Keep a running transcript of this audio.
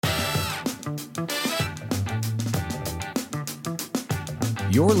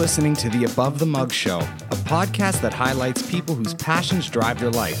You're listening to the Above the Mug Show, a podcast that highlights people whose passions drive their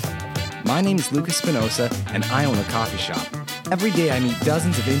life. My name is Lucas Spinoza, and I own a coffee shop. Every day I meet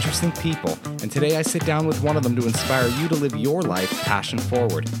dozens of interesting people, and today I sit down with one of them to inspire you to live your life passion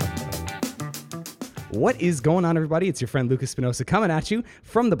forward. What is going on, everybody? It's your friend Lucas Spinoza coming at you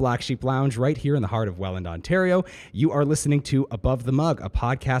from the Black Sheep Lounge right here in the heart of Welland, Ontario. You are listening to Above the Mug, a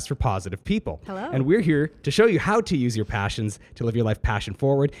podcast for positive people. Hello. And we're here to show you how to use your passions to live your life passion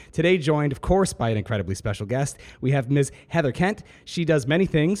forward. Today, joined, of course, by an incredibly special guest, we have Ms. Heather Kent. She does many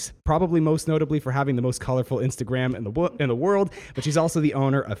things, probably most notably for having the most colorful Instagram in the world, but she's also the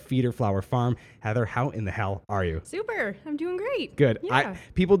owner of Feeder Flower Farm. Heather, how in the hell are you? Super. I'm doing great. Good. Yeah.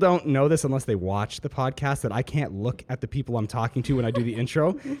 People don't know this unless they watch the podcast, that I can't look at the people I'm talking to when I do the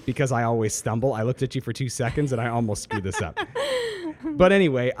intro because I always stumble. I looked at you for 2 seconds and I almost screwed this up. But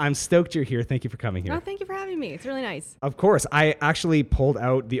anyway, I'm stoked you're here. Thank you for coming here. Oh, thank you for having me. It's really nice. Of course. I actually pulled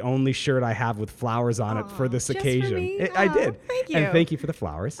out the only shirt I have with flowers on it for this just occasion. for me? I did. Thank you. And thank you for the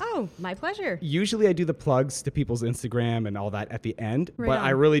flowers. Oh, my pleasure. Usually I do the plugs to people's Instagram and all that at the end, Right but on.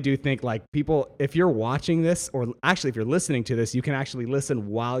 I really do think like people, if you're watching this, or actually if you're listening to this, you can actually listen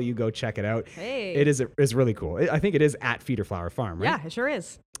while you go check it out. Hey. It is really cool. I think it is at Feeder Flower Farm, right? Yeah, it sure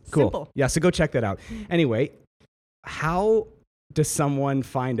is. Cool. Simple. Yeah, so go check that out. Anyway, how does someone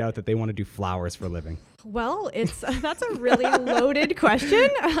find out that they want to do flowers for a living? Well, that's a really loaded question.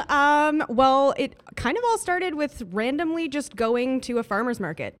 Well, it kind of all started with randomly just going to a farmer's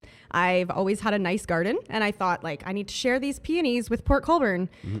market. I've always had a nice garden, and I thought, like, I need to share these peonies with Port Colborne.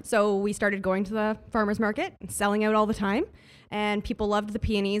 So we started going to the farmer's market and selling out all the time, and people loved the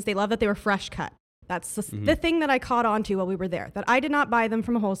peonies. They loved that they were fresh cut. That's the thing that I caught on to while we were there, that I did not buy them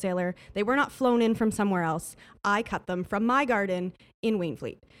from a wholesaler. They were not flown in from somewhere else. I cut them from my garden in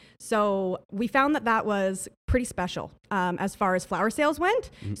Wainfleet. So we found that was pretty special as far as flower sales went.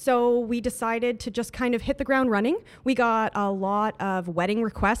 So we decided to just kind of hit the ground running. We got a lot of wedding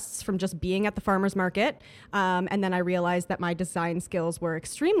requests from just being at the farmer's market. And then I realized that my design skills were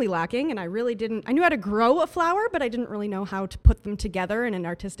extremely lacking, and I knew how to grow a flower, but I didn't really know how to put them together in an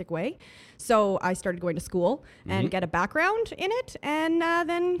artistic way. So I started going to school and get a background in it. And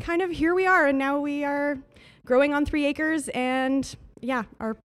then kind of here we are. And now we are growing on 3 acres, and yeah,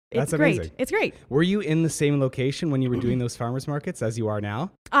 That's it's great. amazing. It's great. Were you in the same location when you were doing those farmers markets as you are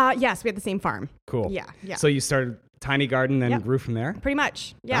now? Yes, we had the same farm. Cool. Yeah. So you started tiny garden, then Yep. grew from there? Pretty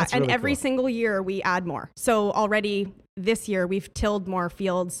much. Yeah. That's And really every cool. single year we add more. So already this year we've tilled more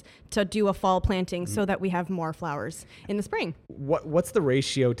fields to do a fall planting so that we have more flowers in the spring. What's the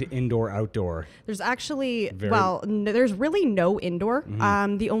ratio to indoor, outdoor? There's actually, Very- there's really no indoor.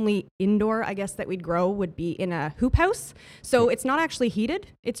 The only indoor, I guess, that we'd grow would be in a hoop house. So it's not actually heated.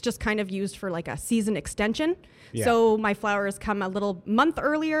 It's just kind of used for like a season extension. Yeah. So my flowers come a little month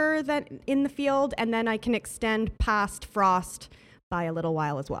earlier than in the field, and then I can extend past frost by a little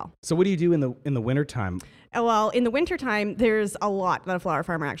while as well. So what do you do in the winter time? Well, in the wintertime, there's a lot that a flower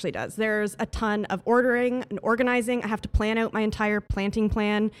farmer actually does. There's a ton of ordering and organizing. I have to plan out my entire planting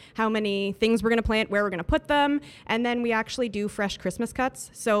plan, how many things we're going to plant, where we're going to put them. And then we actually do fresh Christmas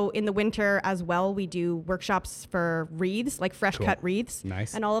cuts. So in the winter as well, we do workshops for wreaths, like fresh Cool. cut wreaths.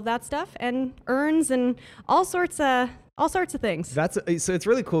 Nice. And all of that stuff, and urns and all sorts of things. So it's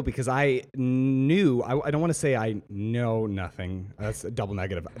really cool because I don't want to say I know nothing. That's a double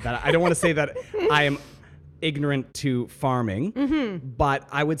negative. That I don't want to say that I am ignorant to farming, but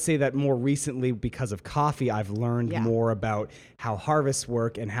I would say that more recently, because of coffee, I've learned Yeah. more about how harvests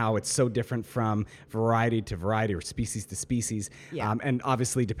work and how it's so different from variety to variety or species to species. Yeah. And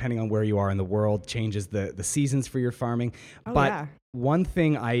obviously, depending on where you are in the world, changes the seasons for your farming. Oh, But yeah. one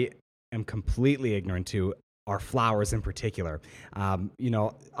thing I am completely ignorant to are flowers in particular.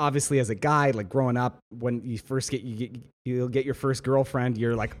 Obviously as a guy, like growing up, when you first you'll get your first girlfriend,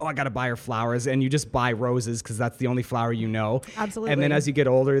 you're like, oh, I got to buy her flowers. And you just buy roses because that's the only flower you know. Absolutely. And then as you get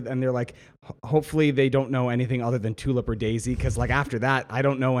older, and they're like, hopefully they don't know anything other than tulip or daisy. Cause like after that, I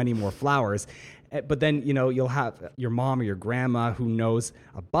don't know any more flowers. But then, you'll have your mom or your grandma who knows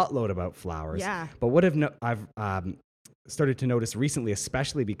a buttload about flowers. Yeah. But what I've started to notice recently,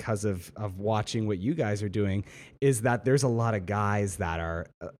 especially because of watching what you guys are doing, is that there's a lot of guys that are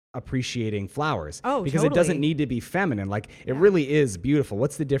appreciating flowers. Oh, because totally. it doesn't need to be feminine. Like it really is beautiful.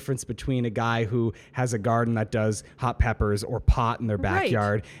 What's the difference between a guy who has a garden that does hot peppers or pot in their Right.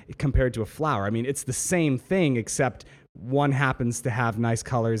 backyard compared to a flower? I mean, it's the same thing, except one happens to have nice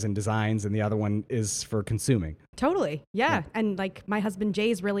colors and designs and the other one is for consuming. Totally. Yeah. And like my husband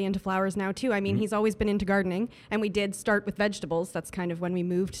Jay's really into flowers now too. I mean, he's always been into gardening, and we did start with vegetables. That's kind of when we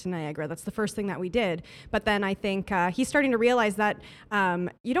moved to Niagara. That's the first thing that we did. But then I think he's starting to realize that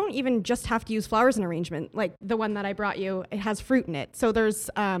you don't even just have to use flowers in arrangement. Like the one that I brought you, it has fruit in it. So there's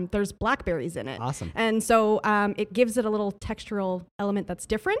blackberries in it. Awesome. And so it gives it a little textural element that's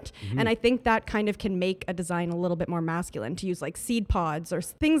different. And I think that kind of can make a design a little bit more masculine, to use like seed pods or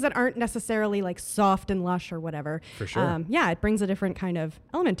things that aren't necessarily like soft and lush or whatever. For sure. Yeah, it brings a different kind of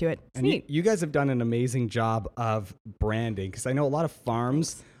element to it. It's And neat. you guys have done an amazing job of branding, because I know a lot of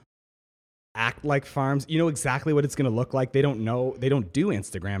farms act like farms. You know exactly what it's going to look like. They don't do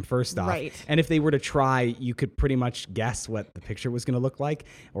Instagram, first off. Right. And if they were to try, you could pretty much guess what the picture was going to look like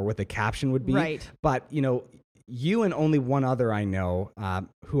or what the caption would be. Right. But, you and only one other I know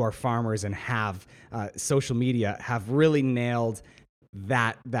who are farmers and have social media have really nailed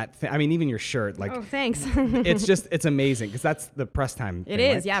that thing. I mean, even your shirt, like, Oh, thanks. it's amazing, because that's the press time It thing,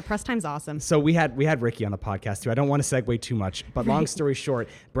 is. right? Yeah, press time's awesome. So we had Ricky on the podcast too. I don't want to segue too much, but long story short,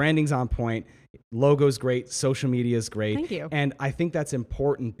 branding's on point. Logo's great. Social media is great. Thank you. And I think that's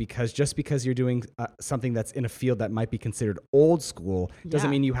important, because just because you're doing something that's in a field that might be considered old school doesn't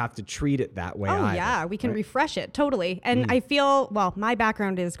Yeah. mean you have to treat it that way Oh, either, yeah, we can right? refresh it. Totally. And I feel, well, my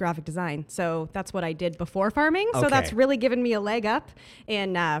background is graphic design. So that's what I did before farming. So Okay. that's really given me a leg up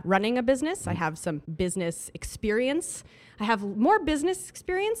in running a business. I have some business experience. I have more business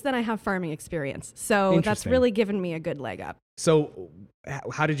experience than I have farming experience. So that's Interesting. really given me a good leg up. So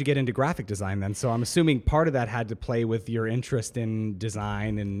how did you get into graphic design then? So I'm assuming part of that had to play with your interest in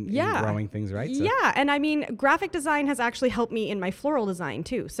design and in growing things, right? So, Yeah, and I mean, graphic design has actually helped me in my floral design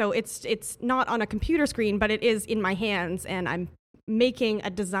too. So it's not on a computer screen, but it is in my hands, and I'm making a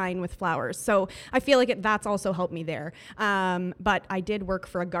design with flowers. So I feel like that's also helped me there. But I did work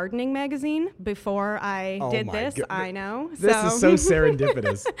for a gardening magazine before I did my this. go- I know. This is so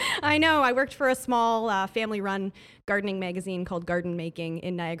serendipitous. I know. I worked for a small family-run gardening magazine called Garden Making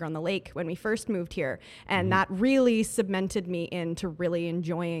in Niagara-on-the-Lake when we first moved here. And that really cemented me into really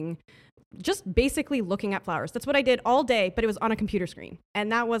enjoying just basically looking at flowers. That's what I did all day, but it was on a computer screen.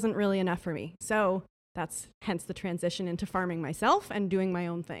 And that wasn't really enough for me. So that's hence the transition into farming myself and doing my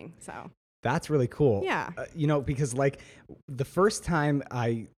own thing. So That's really cool. Yeah. Because like the first time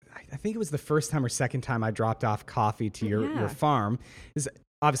I think it was the first time or second time I dropped off coffee to your farm, is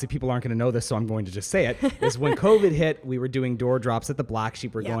obviously people aren't going to know this, so I'm going to just say it, is when COVID hit, we were doing door drops at the Black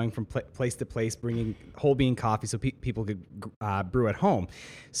Sheep. We're going from place to place, bringing whole bean coffee so people could brew at home.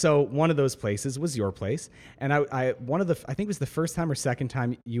 So one of those places was your place. And I think it was the first time or second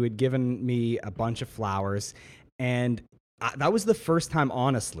time you had given me a bunch of flowers. And that was the first time,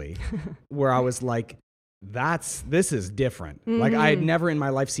 honestly, where I was like, this is different. Like I had never in my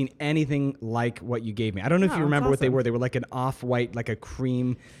life seen anything like what you gave me. I don't know if you remember what they awesome. were. They were like an off-white, like a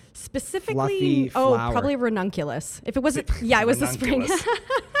cream. specifically, Fluffy flower. probably ranunculus. If it was, it was the spring. Ranunculus.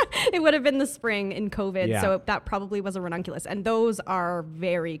 It would have been the spring in COVID. Yeah. So that probably was a ranunculus. And those are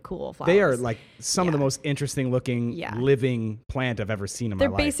very cool flowers. They are like some of the Yeah. most interesting looking Yeah. living plant I've ever seen in They're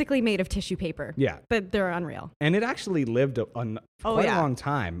my life. basically made of tissue paper. Yeah. But they're unreal. And it actually lived quite a yeah. long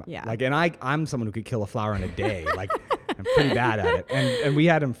time. Yeah. Like, and I'm someone who could kill a flower in a day. Like, I'm pretty bad at it. And we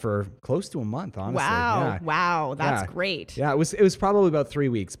had him for close to a month, honestly. Wow. Yeah. Wow. That's Yeah. great. Yeah, it was probably about 3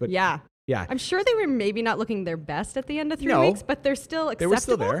 weeks, but Yeah. yeah. I'm sure they were maybe not looking their best at the end of 3 No. weeks, but they're still acceptable. They were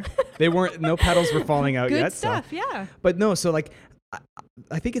still there. They weren't. No petals were falling out Good yet. stuff. So. Yeah. But no. So like,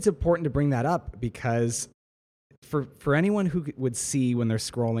 I think it's important to bring that up because for anyone who would see when they're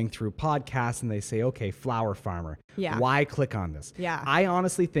scrolling through podcasts and they say, "Okay, flower farmer, Yeah. why click on this?" Yeah. I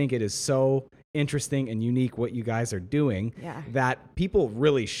honestly think it is so interesting and unique what you guys are doing Yeah. that people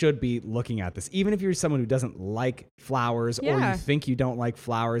really should be looking at this, even if you're someone who doesn't like flowers or Yeah. you think you don't like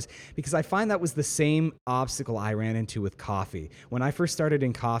flowers, because I find that was the same obstacle I ran into with coffee. When I first started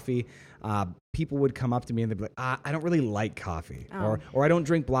in coffee, people would come up to me and they'd be like, I don't really like coffee, or I don't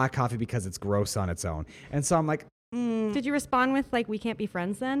drink black coffee because it's gross on its own. And so I'm like, Did you respond with like, we can't be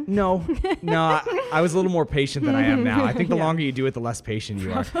friends then? no, I was a little more patient than I am now. I think the longer you do it, the less patient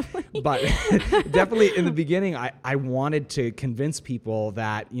you are. But definitely in the beginning, I wanted to convince people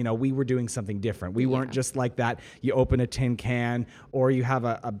that, we were doing something different. We weren't just like that. You open a tin can or you have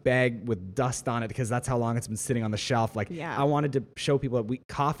a bag with dust on it because that's how long it's been sitting on the shelf. Like, I wanted to show people that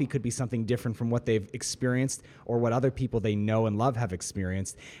coffee could be something different from what they've experienced or what other people they know and love have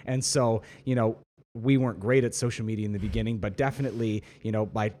experienced. And so, we weren't great at social media in the beginning, but definitely,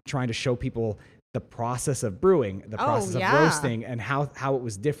 by trying to show people the process of brewing, the process of roasting, and how it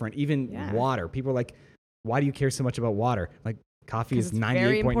was different. Even water. People are like, why do you care so much about water? Like, Coffee is it's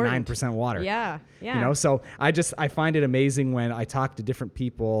very 98.9% water. Yeah. You know, so I find it amazing when I talk to different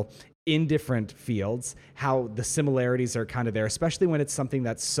people in different fields, how the similarities are kind of there, especially when it's something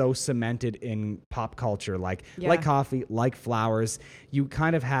that's so cemented in pop culture, like coffee, like flowers. You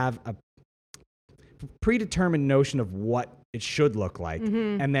kind of have a predetermined notion of what it should look like.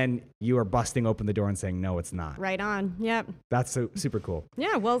 And then you are busting open the door and saying, no, it's not. Right on. Yep. That's super cool.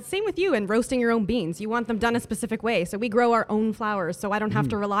 Yeah, well, same with you and roasting your own beans. You want them done a specific way. So we grow our own flowers, so I don't have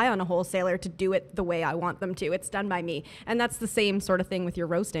to rely on a wholesaler to do it the way I want them to. It's done by me. And that's the same sort of thing with your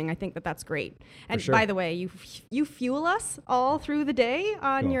roasting. I think that that's great. And sure. by the way, you fuel us all through the day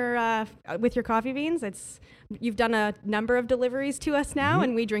on your with your coffee beans. You've done a number of deliveries to us now,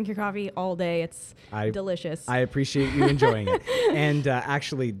 and we drink your coffee all day. It's delicious. I appreciate you enjoying it. And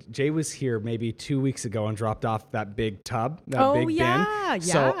actually, Jay was here maybe 2 weeks ago and dropped off that big tub, that big bin.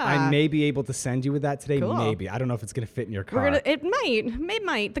 So I may be able to send you with that today. Cool. Maybe. I don't know if it's going to fit in your car. It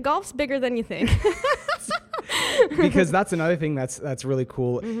might. The Golf's bigger than you think. Because that's another thing that's really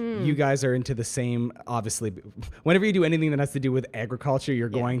cool. You guys are into the same, obviously, whenever you do anything that has to do with agriculture, you're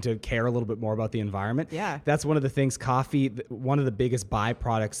going to care a little bit more about the environment. Yeah. That's one of the things, coffee, one of the biggest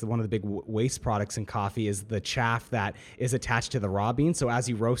byproducts, one of the big waste products in coffee is the chaff that is attached to the raw bean. So as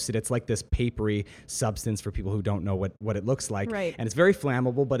you roast it, it's like this papery substance for people who don't know what it looks like. Right. And it's very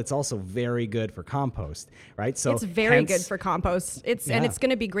flammable, but it's also very good for compost, right? So it's very good for compost. And it's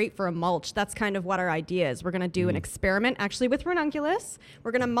going to be great for a mulch. That's kind of what our idea is. We're going to do an experiment actually with ranunculus.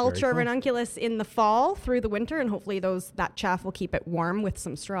 We're going to mulch our ranunculus in the fall through the winter, and hopefully that chaff will keep it warm with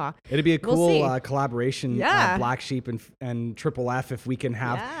some straw. It'd be a cool collaboration, Black Sheep and Triple F, if we can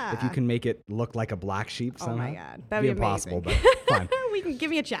if you can make it look like a black sheep somehow. Oh my God, that'd be impossible, amazing. but fun. We can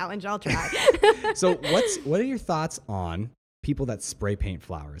give me a challenge. I'll try. So what are your thoughts on people that spray paint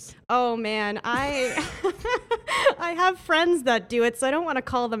flowers? Oh man, I have friends that do it, so I don't want to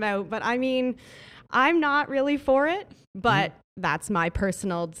call them out, but I mean, I'm not really for it, but that's my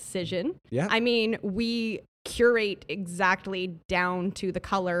personal decision. Yeah. I mean, we curate exactly down to the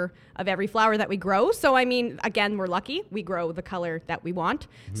color of every flower that we grow. So, I mean, again, we're lucky. We grow the color that we want.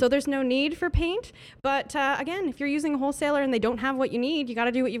 So there's no need for paint. But again, if you're using a wholesaler and they don't have what you need, you got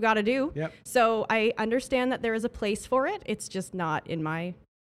to do what you've got to do. Yep. So I understand that there is a place for it. It's just not in my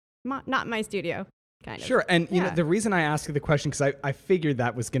studio. Kind of. Sure. And you know, the reason I asked you the question, because I figured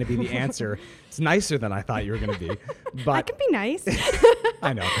that was going to be the answer. It's nicer than I thought you were going to be. But I can be nice.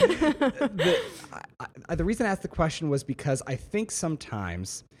 I know. The reason I asked the question was because I think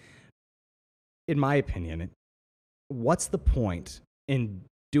sometimes, in my opinion, what's the point in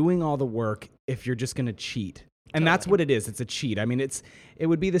doing all the work if you're just going to cheat? And that's what it is. It's a cheat. I mean, it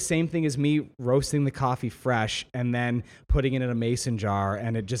would be the same thing as me roasting the coffee fresh and then putting it in a mason jar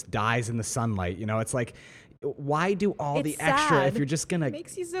and it just dies in the sunlight. You know, it's like, why do all the extra if you're just going to... It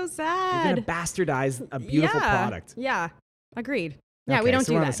makes you so sad. You're going to bastardize a beautiful product. Yeah, agreed. Yeah, okay, we don't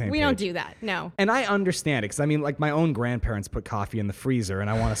so do that. We don't do that. No. And I understand it because I mean, like my own grandparents put coffee in the freezer and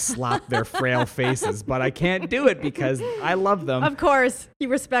I want to slap their frail faces, but I can't do it because I love them. Of course, you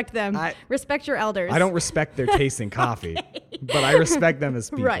respect them. Respect your elders. I don't respect their taste in coffee, but I respect them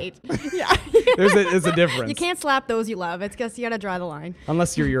as people. Right. Yeah. There's a difference. You can't slap those you love. It's because you got to draw the line.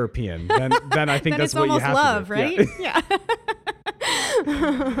 Unless you're European, then I think that's what you have love, to do. Right? Yeah.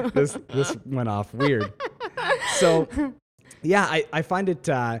 This went off weird. So. Yeah, I find it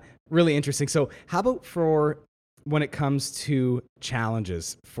really interesting. So how about for when it comes to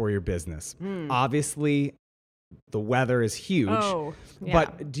challenges for your business? Obviously, the weather is huge. Oh, yeah.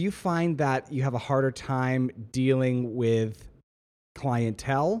 But do you find that you have a harder time dealing with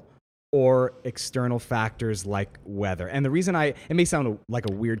clientele or external factors like weather? And the reason it may sound like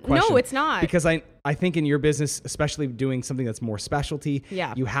a weird question. No, it's not. Because I think in your business, especially doing something that's more specialty,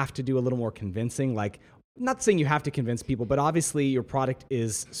 you have to do a little more convincing. Like, not saying you have to convince people, but obviously your product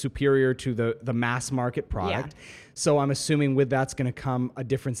is superior to the mass market product. Yeah. So I'm assuming with that's going to come a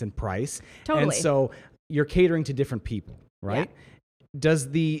difference in price. Totally. And so you're catering to different people, right? Yeah. Does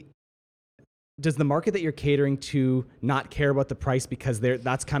the market that you're catering to not care about the price because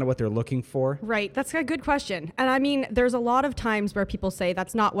that's kind of what they're looking for? Right. That's a good question. And I mean, there's a lot of times where people say,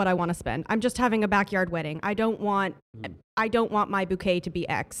 that's not what I want to spend. I'm just having a backyard wedding. I don't want my bouquet to be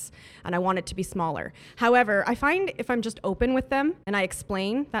X and I want it to be smaller. However, I find if I'm just open with them and I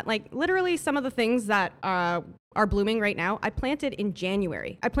explain that, like, literally some of the things that are blooming right now, I planted in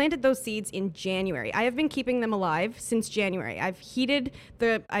January. I planted those seeds in January. I have been keeping them alive since January. I've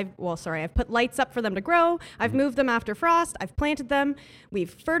put lights up for them to grow. I've moved them after frost. I've planted them. We've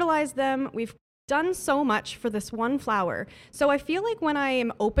fertilized them. We've done so much for this one flower. So I feel like when I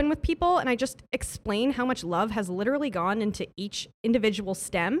am open with people and I just explain how much love has literally gone into each individual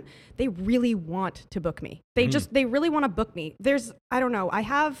stem, they really want to book me. They really want to book me. I don't know, I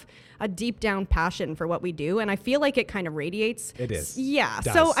have a deep down passion for what we do, and I feel like it kind of radiates. It is. Yeah. It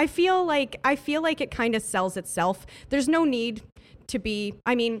does. So I feel like it kind of sells itself. There's no need to be,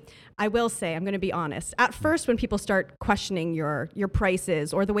 I will say, I'm going to be honest. At first, when people start questioning your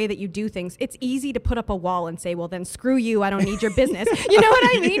prices or the way that you do things, it's easy to put up a wall and say, well, then screw you. I don't need your business. You know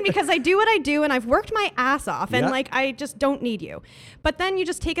what I mean? Because I do what I do and I've worked my ass off and I just don't need you. But then you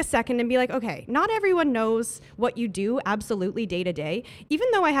just take a second and be like, okay, not everyone knows what you do absolutely day to day. Even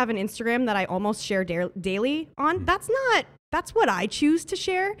though I have an Instagram that I almost share daily on, that's what I choose to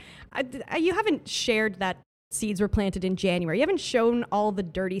share. You haven't shared that seeds were planted in January. You haven't shown all the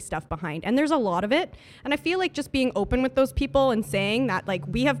dirty stuff behind, and there's a lot of it. And I feel like just being open with those people and saying that, like,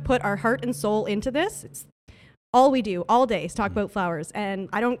 we have put our heart and soul into this. It's all we do all day is talk about flowers, and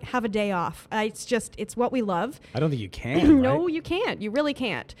I don't have a day off. It's what we love. I don't think you can. No, right? you can't. You really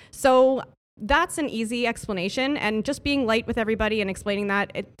can't. So that's an easy explanation, and just being light with everybody and explaining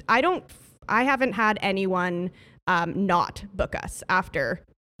that. I haven't had anyone not book us after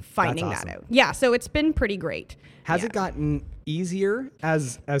finding That's awesome. that out. Yeah, so it's been pretty great. Has it gotten easier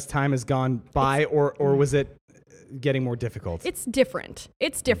as time has gone by, or was it getting more difficult? It's different.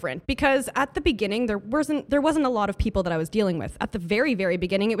 It's different because at the beginning there wasn't a lot of people that I was dealing with. At the very, very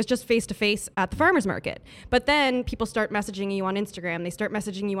beginning, it was just face to face at the farmers market. But then people start messaging you on Instagram. They start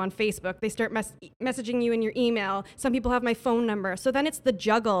messaging you on Facebook. They start messaging you in your email. Some people have my phone number. So then it's the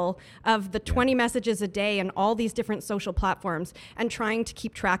juggle of the 20 messages a day and all these different social platforms and trying to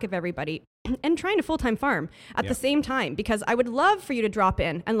keep track of everybody. And trying to full-time farm at the same time, because I would love for you to drop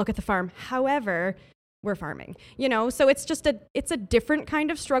in and look at the farm. However, we're farming, so it's a different kind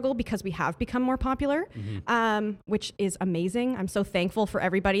of struggle because we have become more popular, which is amazing. I'm so thankful for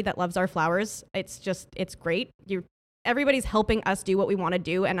everybody that loves our flowers. It's great. Everybody's helping us do what we want to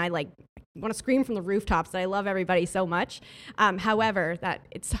do. And I want to scream from the rooftops that I love everybody so much. However, that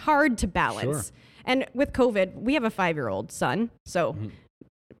it's hard to balance. Sure. And with COVID, we have a 5-year-old son. So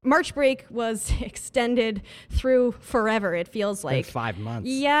March break was extended through forever, it feels like. 5 months.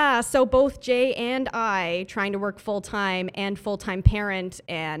 Yeah, so both Jay and I trying to work full-time and full-time parent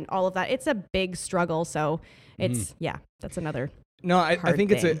and all of that. It's a big struggle, so it's, that's another No, I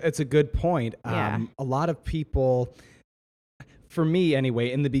think thing. it's a good point. Yeah. A lot of people, for me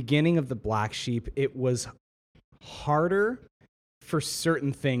anyway, in the beginning of the Black Sheep, it was harder for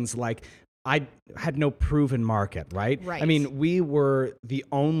certain things, like I had no proven market, right? Right. I mean, we were the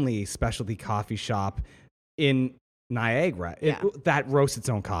only specialty coffee shop in Niagara that roasts its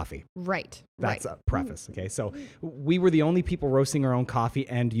own coffee. Right. That's a preface. Okay. So we were the only people roasting our own coffee,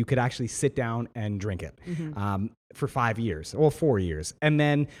 and you could actually sit down and drink it for 5 years, 4 years. And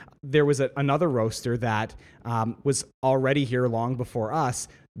then there was another roaster that was already here long before us.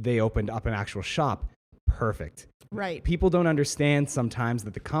 They opened up an actual shop. Perfect. Right. People don't understand sometimes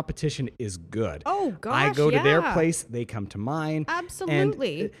that the competition is good. Oh, gosh, I go to their place, they come to mine.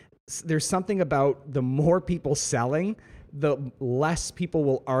 Absolutely. And there's something about the more people selling, the less people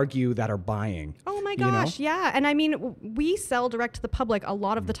will argue that are buying. Oh my gosh, yeah. And I mean, we sell direct to the public a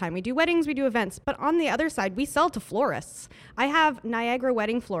lot of the time. We do weddings, we do events, but on the other side, we sell to florists. I have Niagara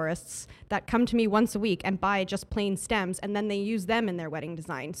wedding florists that come to me once a week and buy just plain stems, and then they use them in their wedding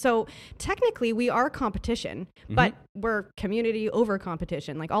design. So technically, we are competition, but we're community over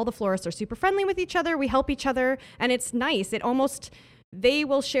competition. Like, all the florists are super friendly with each other. We help each other, and it's nice. They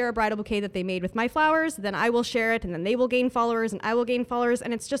will share a bridal bouquet that they made with my flowers, then I will share it, and then they will gain followers, and I will gain followers,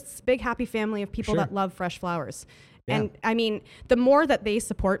 and it's just this big happy family of people that love fresh flowers. Yeah. And I mean, the more that they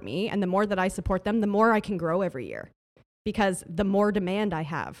support me and the more that I support them, the more I can grow every year, because the more demand I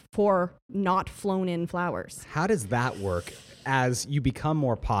have for not flown in flowers. How does that work? As you become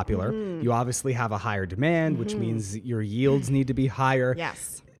more popular, you obviously have a higher demand, which means your yields need to be higher.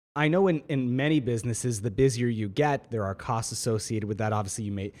 Yes. I know in many businesses, the busier you get, there are costs associated with that. Obviously,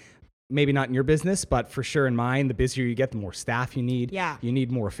 you maybe not in your business, but for sure in mine, the busier you get, the more staff you need. Yeah. You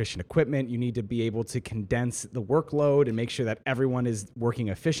need more efficient equipment. You need to be able to condense the workload and make sure that everyone is working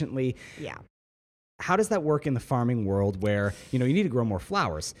efficiently. Yeah. How does that work in the farming world where, you need to grow more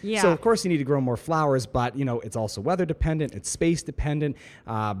flowers? Yeah. So, of course, you need to grow more flowers, but, it's also weather dependent. It's space dependent.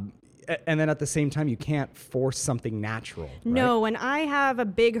 and then at the same time, you can't force something natural. Right? No, and I have a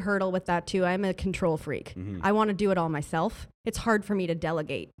big hurdle with that too. I'm a control freak. I want to do it all myself. It's hard for me to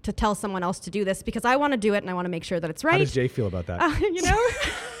delegate, to tell someone else to do this because I want to do it and I want to make sure that it's right. How does Jay feel about that? You know,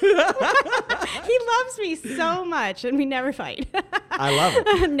 he loves me so much and we never fight. I love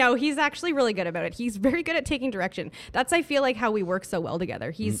it. No, he's actually really good about it. He's very good at taking direction. That's, I feel like, how we work so well together.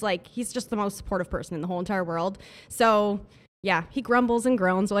 He's he's just the most supportive person in the whole entire world. So yeah, he grumbles and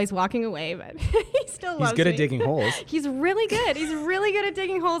groans while he's walking away, but he still loves me. He's good at digging holes. He's really good. He's really good at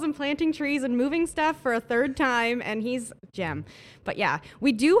digging holes and planting trees and moving stuff for a third time, and he's gem. But yeah,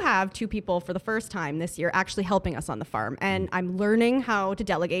 we do have 2 people for the first time this year actually helping us on the farm, and I'm learning how to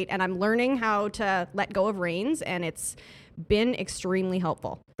delegate, and I'm learning how to let go of reins, and it's been extremely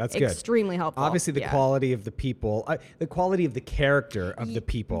helpful. That's good. Extremely helpful. Obviously, the quality of the people, the quality of the character of the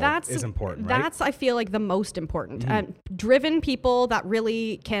people is important, right? That's, I feel like, the most important. Driven people that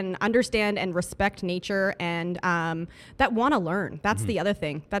really can understand and respect nature and that want to learn. That's the other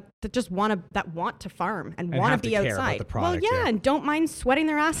thing. That just want to farm and want to be care outside. about the product, well, yeah, and don't mind sweating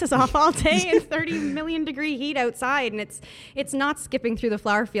their asses off all day in 30 million degree heat outside. And it's not skipping through the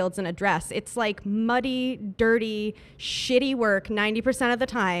flower fields in a dress. It's like muddy, dirty, shitty work 90% of the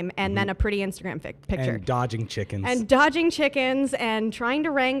time, and then a pretty Instagram picture. And dodging chickens. And trying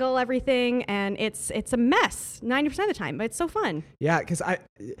to wrangle everything, and it's a mess 90% of the time, but it's so fun. Yeah, because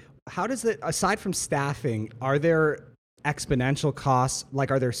how does it, aside from staffing, are there exponential costs?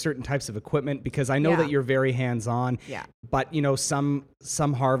 Like, are there certain types of equipment? Because I know that you're very hands-on. Yeah. But you know, some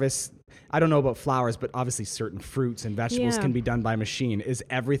harvests, I don't know about flowers, but obviously certain fruits and vegetables can be done by machine. Is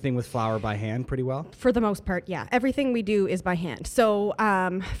everything with flower by hand pretty well? For the most part, yeah. Everything we do is by hand. So,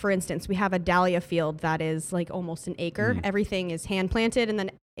 for instance, we have a dahlia field that is like almost an acre. Everything is hand planted, and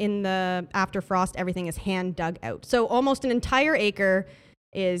then in the after frost, everything is hand dug out. So almost an entire acre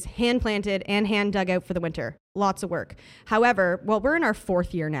is hand planted and hand dug out for the winter. Lots of work. However, we're in our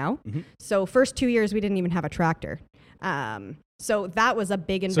 4th year now. So first 2 years, we didn't even have a tractor. So that was a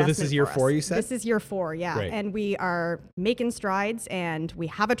big investment. So this is year 4, you said? This is year 4, yeah. Great. And we are making strides, and we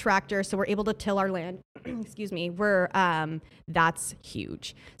have a tractor, so we're able to till our land. Excuse me. That's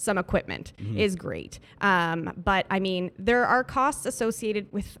huge. Some equipment is great. But I mean, there are costs associated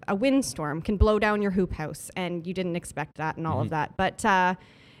with a windstorm can blow down your hoop house, and you didn't expect that and all of that. But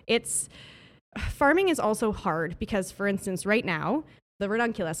farming is also hard because, for instance, right now, the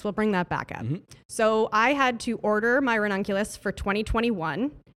ranunculus, we'll bring that back up. So I had to order my ranunculus for 2021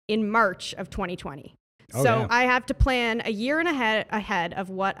 in March of 2020. I have to plan a year and ahead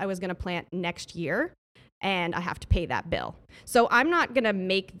of what I was going to plant next year, and I have to pay that bill. So I'm not going to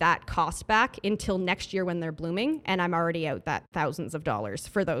make that cost back until next year when they're blooming, and I'm already out that thousands of dollars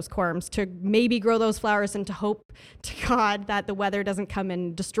for those corms to maybe grow those flowers and to hope to God that the weather doesn't come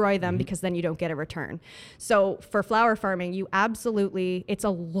and destroy them because then you don't get a return. So for flower farming, it's a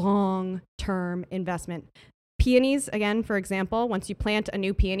long-term investment. Peonies, again, for example, once you plant a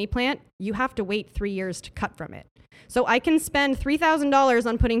new peony plant, you have to wait 3 years to cut from it. So I can spend $3,000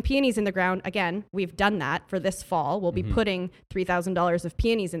 on putting peonies in the ground. Again, we've done that for this fall. We'll be putting $3,000 of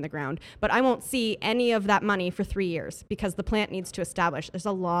peonies in the ground, but I won't see any of that money for 3 years because the plant needs to establish. There's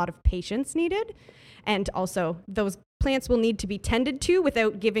a lot of patience needed. And also those plants will need to be tended to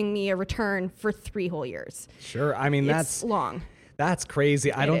without giving me a return for 3 whole years. Sure. I mean, It's long. That's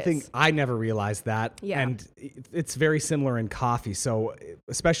crazy. I never realized that. Yeah. And it's very similar in coffee. So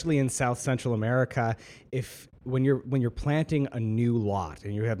especially in South Central America, when you're planting a new lot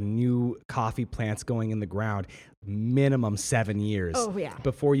and you have new coffee plants going in the ground, minimum 7 years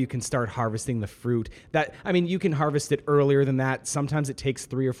before you can start harvesting the fruit. You can harvest it earlier than that. Sometimes it takes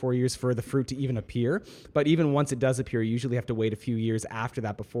 3 or 4 years for the fruit to even appear. But even once it does appear, you usually have to wait a few years after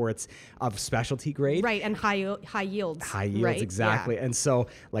that before it's of specialty grade. Right, and high yields. High yields, right? exactly. Yeah. And so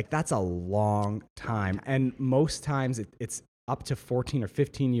that's a long time. And most times it's up to 14 or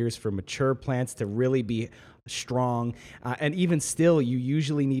 15 years for mature plants to really be strong. And even still, you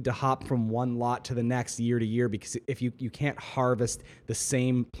usually need to hop from one lot to the next year to year because if you can't harvest the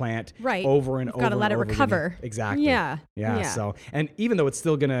same plant over and over. You've got to let it recover. Again. Exactly. Yeah. So, and even though it's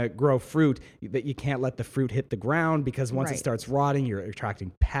still going to grow fruit, that you can't let the fruit hit the ground because once it starts rotting, you're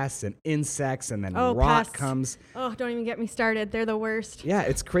attracting pests and insects, and then rot pests comes. Oh, don't even get me started. They're the worst. Yeah,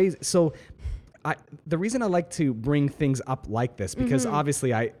 it's crazy. So the reason I like to bring things up like this, because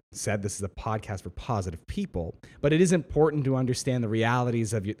obviously I said this is a podcast for positive people, but it is important to understand the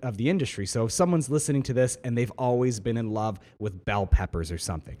realities of the industry. So if someone's listening to this and they've always been in love with bell peppers or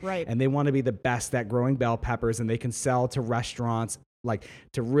something, right, and they want to be the best at growing bell peppers and they can sell to restaurants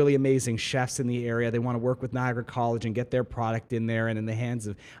to really amazing chefs in the area. They want to work with Niagara College and get their product in there and in the hands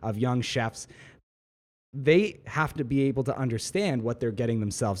of young chefs. They have to be able to understand what they're getting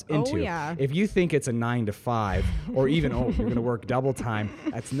themselves into. Oh, yeah. If you think it's a 9 to 5 or even, you're going to work double time,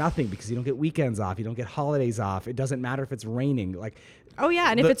 that's nothing because you don't get weekends off. You don't get holidays off. It doesn't matter if it's raining. Oh,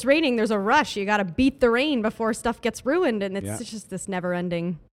 yeah. And if it's raining, there's a rush. You got to beat the rain before stuff gets ruined. And it's just this never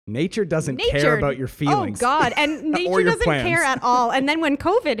ending. Nature doesn't care about your feelings. Oh, God. And nature doesn't care at all. And then when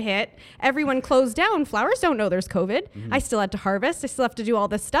COVID hit, everyone closed down. Flowers don't know there's COVID. I still had to harvest. I still have to do all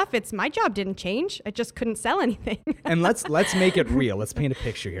this stuff. My job didn't change. I just couldn't sell anything. And let's make it real. Let's paint a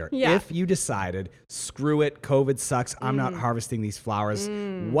picture here. Yeah. If you decided, screw it, COVID sucks, I'm not harvesting these flowers,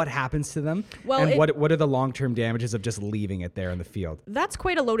 what happens to them? Well, and what are the long-term damages of just leaving it there in the field? That's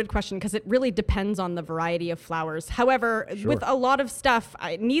quite a loaded question because it really depends on the variety of flowers. However, with a lot of stuff,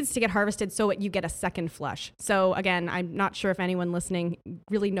 it needs to get harvested so you get a second flush. So again, I'm not sure if anyone listening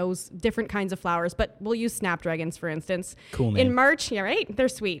really knows different kinds of flowers, but we'll use snapdragons for instance. Cool name. In March, yeah, right? They're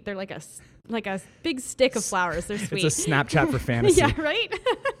sweet. They're like a big stick of flowers. They're sweet. It's a Snapchat for fantasy. Yeah, right?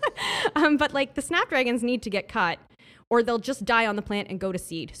 But the snapdragons need to get cut or they'll just die on the plant and go to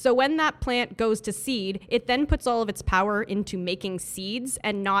seed. So when that plant goes to seed, it then puts all of its power into making seeds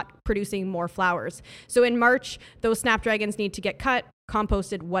and not producing more flowers. So in March, those snapdragons need to get cut,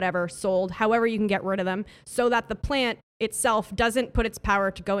 composted, whatever, sold, however you can get rid of them, so that the plant itself doesn't put its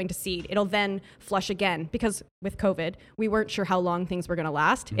power to going to seed. It'll then flush again because with COVID, we weren't sure how long things were going to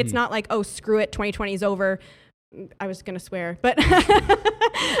last. It's not like, screw it, 2020 is over. I was going to swear, but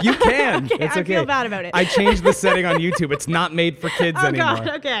you can. Okay, it's okay. I feel bad about it. I changed the setting on YouTube. It's not made for kids anymore. God,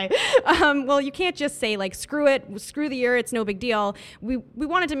 okay. Well, you can't just say screw it, screw the year. It's no big deal. We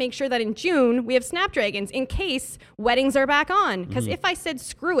wanted to make sure that in June we have snapdragons in case weddings are back on. Because if I said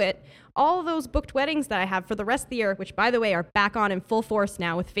screw it, all those booked weddings that I have for the rest of the year, which by the way are back on in full force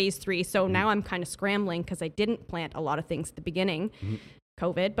now with phase 3. So now I'm kind of scrambling because I didn't plant a lot of things at the beginning.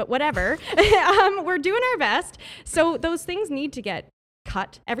 COVID, but whatever. We're doing our best. So those things need to get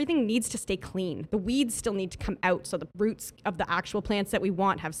cut. Everything needs to stay clean. The weeds still need to come out so the roots of the actual plants that we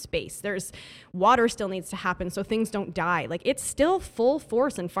want have space. There's water still needs to happen so things don't die. It's still full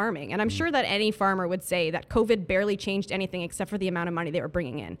force in farming. And I'm sure that any farmer would say that COVID barely changed anything except for the amount of money they were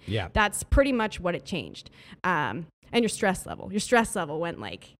bringing in. Yeah. That's pretty much what it changed. And your stress level went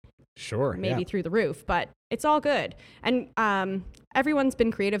Sure. maybe through the roof, but it's all good. And everyone's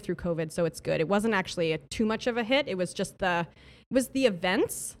been creative through COVID, so it's good. It wasn't actually too much of a hit. It was just the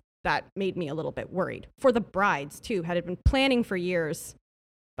events that made me a little bit worried. For the brides too, had been planning for years.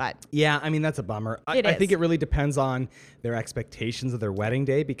 But yeah, I mean, that's a bummer. I think it really depends on their expectations of their wedding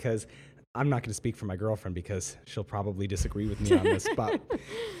day because I'm not going to speak for my girlfriend because she'll probably disagree with me on this. But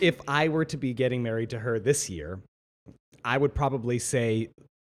if I were to be getting married to her this year, I would probably say,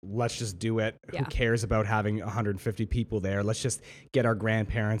 let's just do it. Yeah. Who cares about having 150 people there? Let's just get our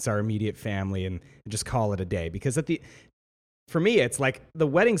grandparents, our immediate family, and just call it a day. Because for me, it's like the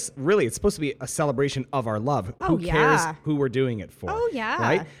wedding's really, it's supposed to be a celebration of our love. Who cares who we're doing it for? Oh, yeah.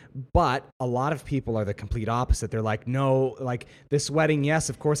 Right? But a lot of people are the complete opposite. They're like, no, this wedding, yes,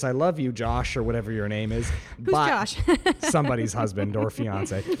 of course I love you, Josh, or whatever your name is. Who's Josh? Somebody's husband or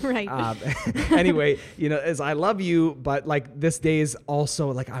fiance. Right. Anyway, as I love you, but this day is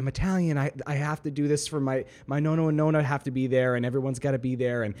also I'm Italian. I have to do this for my Nono and Nona have to be there and everyone's got to be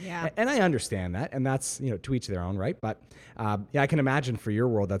there. And I understand that. And that's, to each their own, right? But I can imagine for your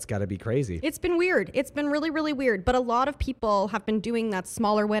world, that's got to be crazy. It's been weird. It's been really, really weird. But a lot of people have been doing that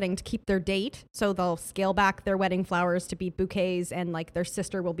smaller wedding to keep their date. So they'll scale back their wedding flowers to be bouquets and their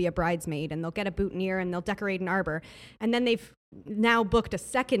sister will be a bridesmaid and they'll get a boutonniere and they'll decorate an arbor. And then they've now booked a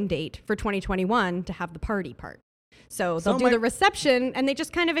second date for 2021 to have the party part. So they'll do the reception and they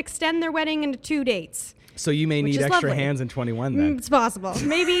just kind of extend their wedding into 2 dates. So you may need extra hands in 21 then. It's possible.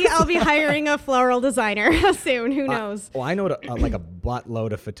 Maybe I'll be hiring a floral designer soon. Who knows? I know a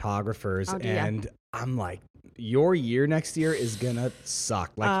buttload of photographers and I'm like, your year next year is going to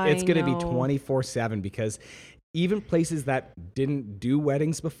suck. It's going to be 24/7 because even places that didn't do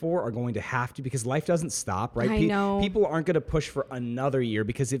weddings before are going to have to because life doesn't stop, right? I know. People aren't going to push for another year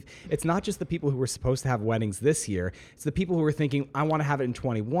because if it's not just the people who were supposed to have weddings this year, it's the people who were thinking, I want to have it in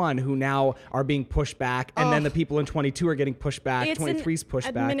 21 who now are being pushed back. And then the people in 22 are getting pushed back. 23's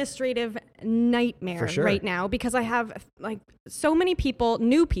pushed back. Administrative nightmare sure. right now because I have so many people,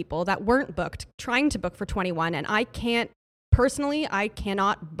 new people that weren't booked, trying to book for 21 and I cannot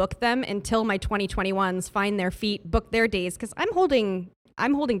book them until my 2021s find their feet, book their days because I'm holding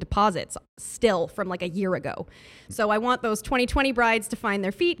I'm holding deposits still from like a year ago. So I want those 2020 brides to find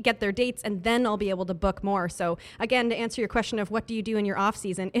their feet, get their dates, and then I'll be able to book more. So again, to answer your question of what do you do in your off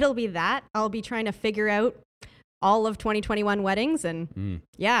season, it'll be that. I'll be trying to figure out all of 2021 weddings, and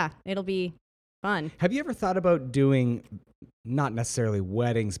yeah, it'll be fun. Have you ever thought about doing not necessarily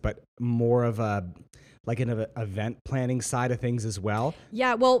weddings, but more of a like an event planning side of things as well?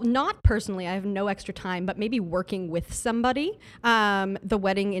 Yeah, well, not personally. I have no extra time, but maybe working with somebody. The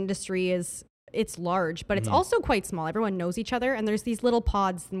wedding industry it's large, but it's also quite small. Everyone knows each other, and there's these little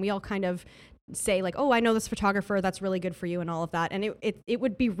pods, and we all kind of say like, oh, I know this photographer, that's really good for you, and all of that. And it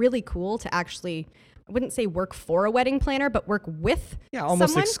would be really cool to actually, I wouldn't say work for a wedding planner, but work with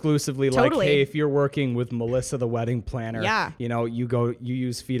almost someone. Exclusively. Totally. Like, hey, if you're working with Melissa, the wedding planner, you know, you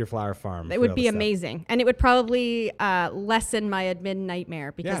use Feeder Flower Farm. It would be amazing. And it would probably lessen my admin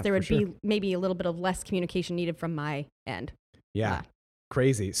nightmare, because there would be maybe a little bit of less communication needed from my end. Yeah.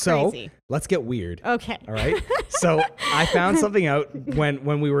 Crazy. So let's get weird. Okay. All right. So I found something out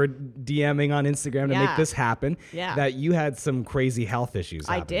when we were DMing on Instagram to make this happen, that you had some crazy health issues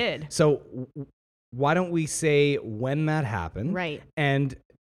happen. I did. So why don't we say when that happened? Right. And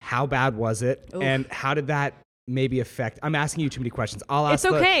how bad was it? Oof. And how did that maybe affect? I'm asking you too many questions. I'll ask.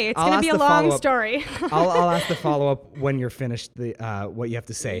 It's okay. It's going to be a long story. I'll ask the follow-up when you're finished what you have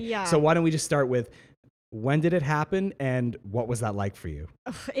to say. Yeah. So why don't we just start with, when did it happen, and what was that like for you?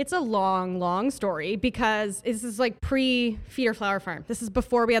 It's a long, long story, because this is like pre-Feeder Flower Farm. This is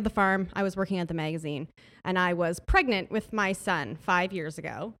before we had the farm. I was working at the magazine, and I was pregnant with my son 5 years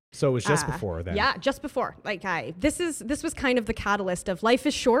ago. So it was just before then? Yeah, just before. Like this was kind of the catalyst of life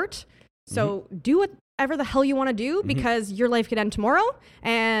is short, so do whatever the hell you want to do, because your life could end tomorrow.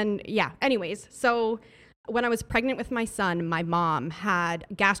 And yeah, anyways, so when I was pregnant with my son, my mom had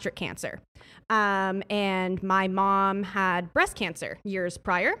gastric cancer. And my mom had breast cancer years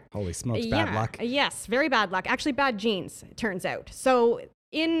prior. Holy smokes, bad luck. Yes, very bad luck. Actually, bad genes, it turns out. So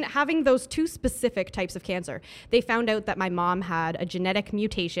in having those two specific types of cancer, they found out that my mom had a genetic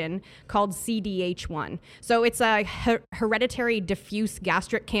mutation called CDH1. So it's a hereditary diffuse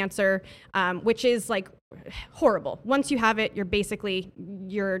gastric cancer, which is like horrible. Once you have it,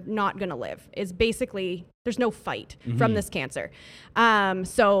 you're not going to live. It's basically, there's no fight from this cancer.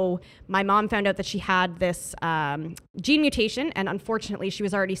 So my mom found out that she had this gene mutation, and unfortunately she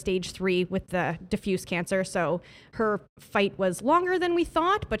was already stage 3 with the diffuse cancer. So her fight was longer than we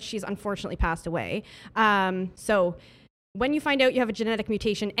thought, but she's unfortunately passed away. So when you find out you have a genetic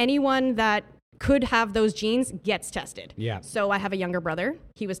mutation, anyone that could have those genes gets tested. Yeah. So I have a younger brother.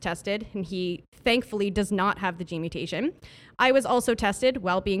 He was tested, and he thankfully does not have the gene mutation. I was also tested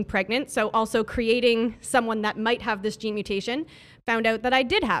while being pregnant. So also creating someone that might have this gene mutation, found out that I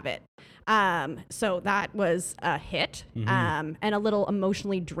did have it. So that was a hit, and a little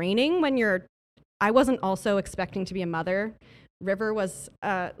emotionally draining I wasn't also expecting to be a mother. River was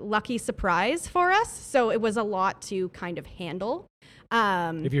a lucky surprise for us. So it was a lot to kind of handle.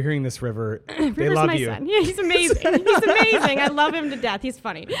 If you're hearing this, River, they River's love my you. son. Yeah, he's amazing. He's amazing. I love him to death. He's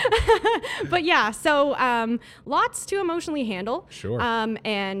funny. But yeah, so lots to emotionally handle. Sure.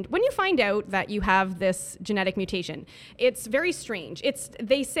 And when you find out that you have this genetic mutation, it's very strange.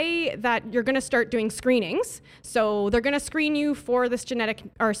 They say that you're going to start doing screenings. So they're going to screen you for this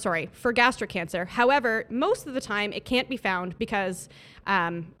for gastric cancer. However, most of the time it can't be found, because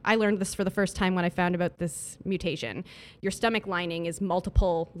I learned this for the first time when I found about this mutation. Your stomach lining is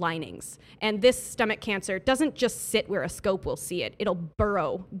multiple linings. And this stomach cancer doesn't just sit where a scope will see it. It'll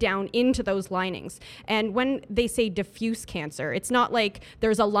burrow down into those linings. And when they say diffuse cancer, it's not like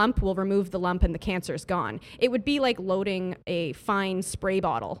there's a lump, we'll remove the lump and the cancer's gone. It would be like loading a fine spray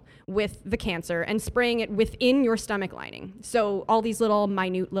bottle with the cancer and spraying it within your stomach lining. So all these little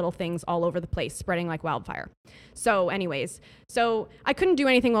minute little things all over the place, spreading like wildfire. So anyways, I couldn't do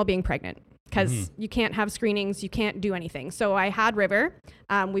anything while being pregnant, because you can't have screenings, you can't do anything. So I had River.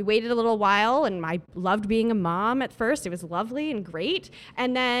 We waited a little while, and I loved being a mom at first. It was lovely and great.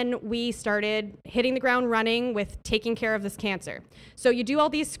 And then we started hitting the ground running with taking care of this cancer. So you do all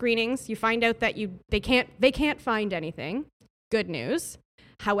these screenings, you find out that they can't find anything. Good news.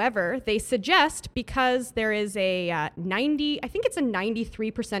 However, they suggest, because there is I think it's a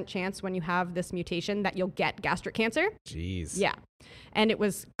 93% chance when you have this mutation that you'll get gastric cancer. Jeez. Yeah. And it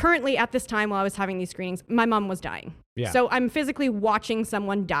was currently at this time while I was having these screenings, my mom was dying. Yeah. So I'm physically watching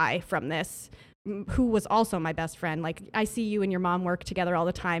someone die from this, who was also my best friend. Like, I see you and your mom work together all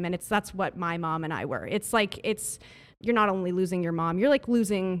the time, and that's what my mom and I were. It's like, you're not only losing your mom, you're like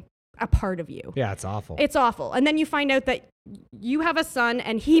losing a part of you. Yeah, it's awful. It's awful. And then you find out that you have a son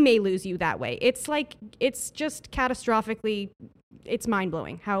and he may lose you that way. It's like, it's just catastrophically it's mind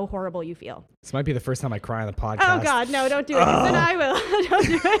blowing how horrible you feel. This might be the first time I cry on the podcast. Oh God, no, don't do it. Then I will. Don't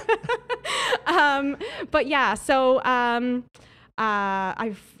do it. But yeah, so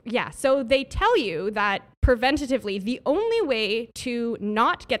so they tell you that preventatively, the only way to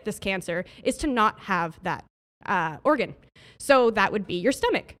not get this cancer is to not have that organ. So that would be your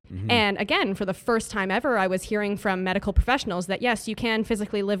stomach. And again, for the first time ever, I was hearing from medical professionals that yes, you can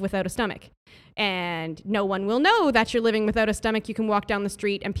physically live without a stomach. And no one will know that you're living without a stomach. You can walk down the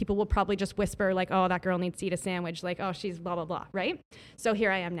street and people will probably just whisper like, oh, that girl needs to eat a sandwich. Like, oh, she's blah, blah, blah, right? So here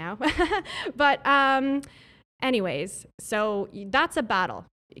I am now. But anyways, so that's a battle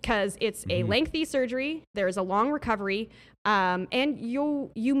because it's a lengthy surgery. There's a long recovery. And you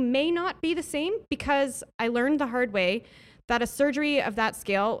may not be the same because I learned the hard way that a surgery of that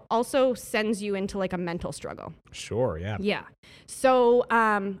scale also sends you into like a mental struggle. Sure, yeah. Yeah. So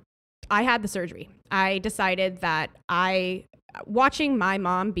I had the surgery. I decided that watching my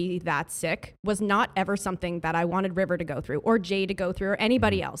mom be that sick was not ever something that I wanted River to go through or Jay to go through or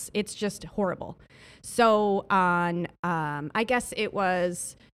anybody else. It's just horrible. So on, I guess it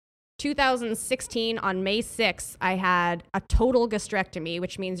was 2016 on May 6th, I had a total gastrectomy,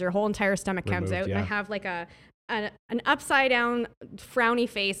 which means your whole entire stomach comes out. Yeah. And I have like an upside down frowny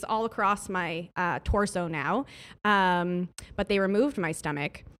face all across my torso now. But they removed my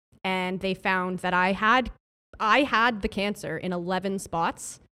stomach and they found that I had the cancer in 11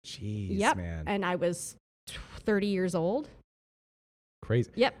 spots. Jeez, man. And I was 30 years old.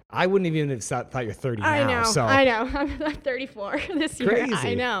 Crazy. Yep. I wouldn't even have thought you're 30 now. I know. I'm 34 this year. Crazy.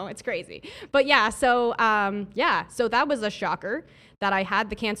 I know. It's crazy. But yeah, so so that was a shocker that I had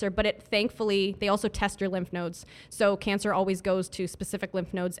the cancer, but it thankfully, they also test your lymph nodes. So cancer always goes to specific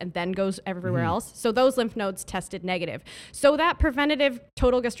lymph nodes and then goes everywhere else. So those lymph nodes tested negative. So that preventative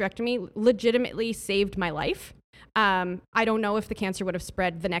total gastrectomy legitimately saved my life. I don't know if the cancer would have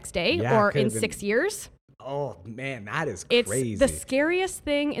spread the next day or in 6 years. Oh man, that is It's crazy. the scariest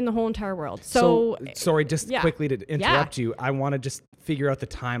thing in the whole entire world. So sorry, just quickly to interrupt you. I want to just figure out the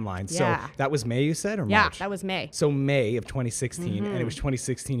timeline. Yeah. So that was May, you said, or Yeah, March? that was May. So May of 2016, and it was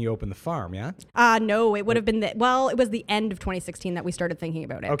 2016 you opened the farm, yeah? No, it would have been it was the end of 2016 that we started thinking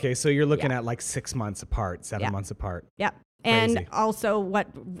about it. Okay, so you're looking at like 6 months apart, 7 months apart. Yep. Crazy. And also what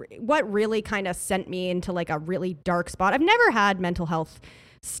really kind of sent me into like a really dark spot. I've never had mental health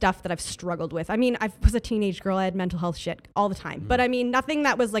stuff that I've struggled with. I mean, I was a teenage girl. I had mental health shit all the time. But I mean, nothing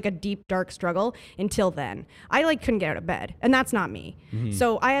that was like a deep, dark struggle until then. I like couldn't get out of bed, and that's not me.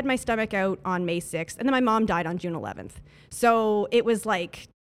 So I had my stomach out on May 6th, and then my mom died on June 11th. So it was like,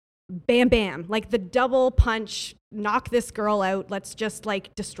 bam, bam, like the double punch, knock this girl out. Let's just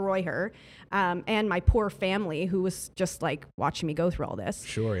like destroy her. And my poor family who was just like watching me go through all this.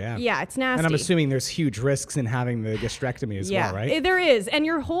 Sure, yeah. Yeah, it's nasty. And I'm assuming there's huge risks in having the gastrectomy as well, right? There is. And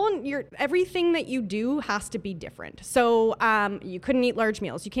your everything that you do has to be different. So you couldn't eat large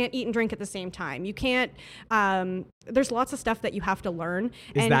meals. You can't eat and drink at the same time. You can't, there's lots of stuff that you have to learn.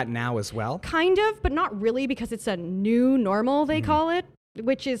 Is that now as well? Kind of, but not really because it's a new normal, they call it,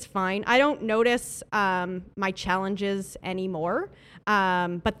 which is fine. I don't notice my challenges anymore.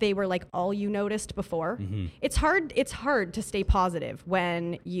 But they were like all you noticed before. It's hard to stay positive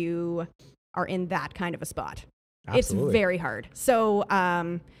when you are in that kind of a spot. Absolutely. It's very hard. So,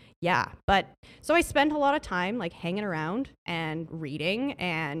 but so I spent a lot of time like hanging around and reading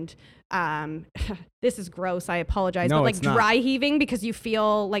and, this is gross. I apologize, No, but like it's not. dry heaving because you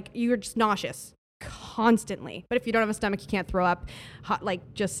feel like you're just nauseous constantly. But if you don't have a stomach, you can't throw up.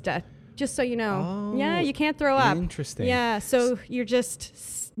 Just so you know. Yeah, you can't throw up. Interesting. Yeah, so you're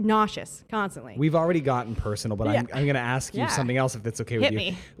just nauseous constantly. We've already gotten personal, but I'm going to ask you something else if that's okay with Hit you.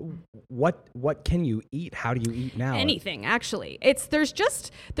 me. What can you eat? How do you eat now? Anything, actually. There's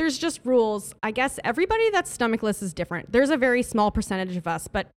just rules. I guess everybody that's stomachless is different. There's a very small percentage of us,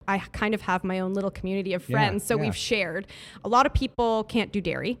 but I kind of have my own little community of friends, so we've shared. A lot of people can't do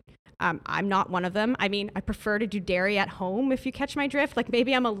dairy. I'm not one of them. I mean, I prefer to do dairy at home, if you catch my drift. Like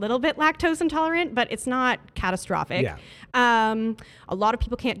maybe I'm a little bit lactose intolerant, but it's not catastrophic. Yeah. A lot of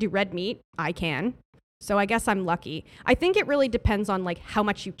people can't do red meat. I can. So I guess I'm lucky. I think it really depends on like how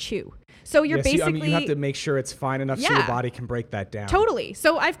much you chew. So you're basically... you have to make sure it's fine enough so your body can break that down. Totally.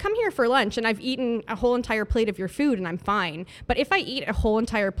 So I've come here for lunch and I've eaten a whole entire plate of your food and I'm fine. But if I eat a whole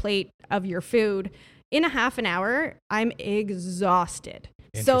entire plate of your food in a half an hour, I'm exhausted.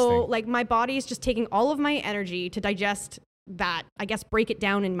 So like my body is just taking all of my energy to digest that, I guess, break it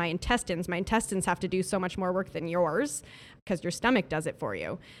down in my intestines. My intestines have to do so much more work than yours because your stomach does it for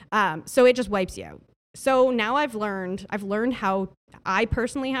you. So it just wipes you out. So now I've learned how I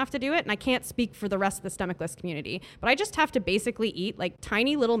personally have to do it, and I can't speak for the rest of the Stomachless community, but I just have to basically eat like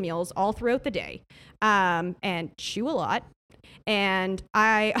tiny little meals all throughout the day, and chew a lot. And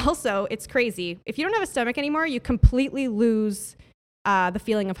I also, it's crazy. If you don't have a stomach anymore, you completely lose the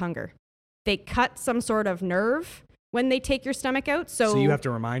feeling of hunger. They cut some sort of nerve when they take your stomach out. So you have to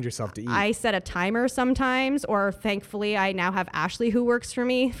remind yourself to eat. I set a timer sometimes, or thankfully I now have Ashley who works for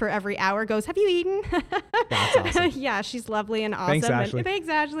me for every hour goes, have you eaten? That's awesome. Yeah, she's lovely and awesome. Thanks, Ashley. Thanks,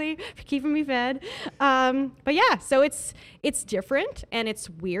 Ashley, for keeping me fed. But yeah, so it's different and it's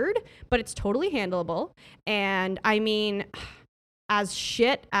weird, but it's totally handleable. And I mean, as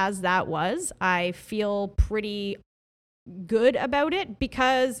shit as that was, I feel pretty good about it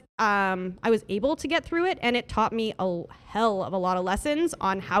because I was able to get through it, and it taught me a hell of a lot of lessons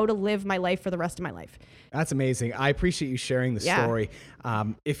on how to live my life for the rest of my life. That's amazing. I appreciate you sharing the story.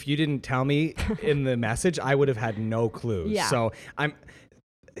 If you didn't tell me in the message, I would have had no clue. Yeah. So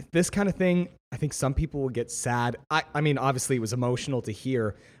this kind of thing, I think some people will get sad. I mean, obviously it was emotional to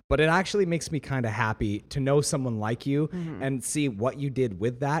hear, but it actually makes me kind of happy to know someone like you and see what you did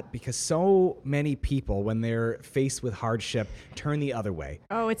with that, because so many people, when they're faced with hardship, turn the other way.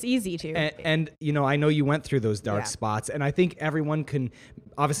 Oh, it's easy to. And you know, I know you went through those dark spots, and I think everyone can,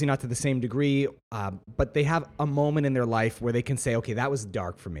 obviously not to the same degree, but they have a moment in their life where they can say, okay, that was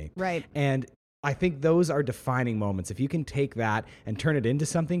dark for me. Right. And I think those are defining moments. If you can take that and turn it into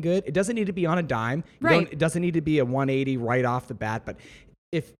something good, it doesn't need to be on a dime. Right. It doesn't need to be a 180 right off the bat, but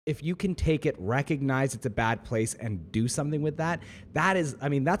if you can take it, recognize it's a bad place, and do something with that, that's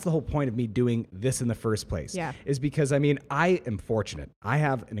the whole point of me doing this in the first place. Yeah. Is because, I mean, I am fortunate. I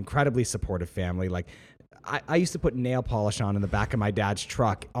have an incredibly supportive family. Like, I used to put nail polish on in the back of my dad's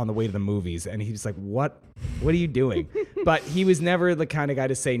truck on the way to the movies, and he was like, what are you doing? But he was never the kind of guy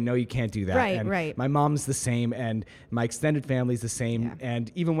to say, no, you can't do that. Right, and right. My mom's the same, and my extended family's the same. Yeah.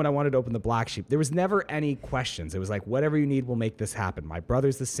 And even when I wanted to open the Black Sheep, there was never any questions. It was like, whatever you need, we'll make this happen. My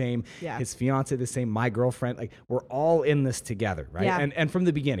brother's the same, his fiance the same, my girlfriend, like, we're all in this together, right? Yeah. And from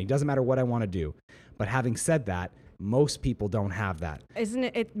the beginning, doesn't matter what I want to do. But having said that, most people don't have that. Isn't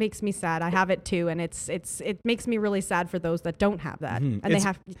it? It makes me sad. I have it too, and it makes me really sad for those that don't have that, and they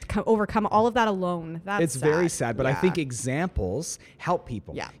have to overcome all of that alone. It's very sad, but I think examples help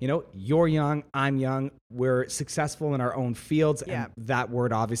people. Yeah. You know, you're young, I'm young, we're successful in our own fields, Yeah. and that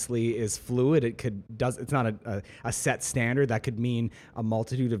word obviously is fluid. It's not a set standard. That could mean a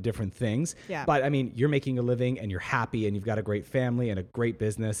multitude of different things. Yeah. But I mean, you're making a living and you're happy and you've got a great family and a great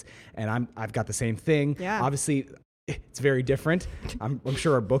business, and I've got the same thing. Yeah. Obviously, it's very different. I'm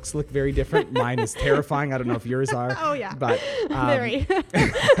sure our books look very different. Mine is terrifying. I don't know if yours are. Oh yeah. But very.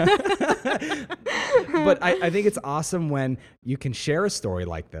 But I think it's awesome when you can share a story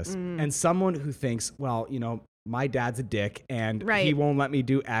like this, and someone who thinks, well, you know, my dad's a dick and he won't let me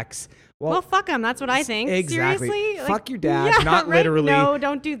do X. Well, fuck him. That's what I think. Exactly. Seriously? Fuck your dad, not right? literally. No,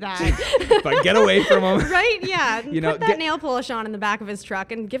 don't do that. But get away from him. Right? Yeah. You know, Put that nail polish on in the back of his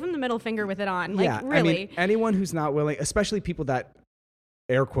truck and give him the middle finger with it on. Like, yeah, really. I mean, anyone who's not willing, especially people that,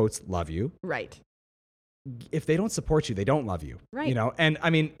 air quotes, love you. Right. If they don't support you, they don't love you. Right. You know, and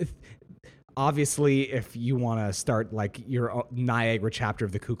I mean, obviously, if you want to start like your Niagara chapter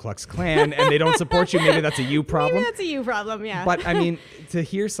of the Ku Klux Klan and they don't support you, maybe that's a you problem. Maybe that's a you problem, yeah. But I mean, to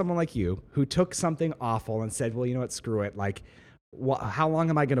hear someone like you who took something awful and said, well, you know what, screw it. Like, how long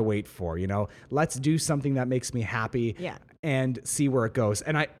am I going to wait for? You know, let's do something that makes me happy and see where it goes.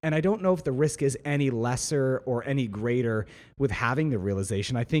 And I don't know if the risk is any lesser or any greater with having the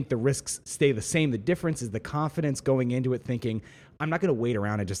realization. I think the risks stay the same. The difference is the confidence going into it thinking, I'm not going to wait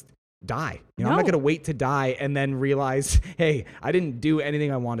around and just die. You know, I'm not going to wait to die and then realize, hey, I didn't do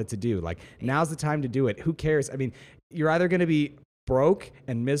anything I wanted to do. Like, now's the time to do it. Who cares? I mean, you're either going to be broke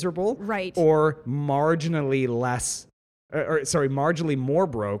and miserable, right, or marginally marginally more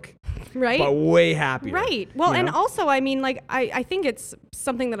broke, right, but way happier. Right. Well, you know? and also, I mean, like, I think it's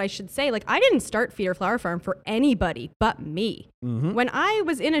something that I should say. Like, I didn't start Feeder Flower Farm for anybody but me. Mm-hmm. When I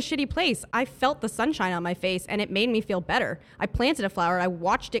was in a shitty place, I felt the sunshine on my face and it made me feel better. I planted a flower, I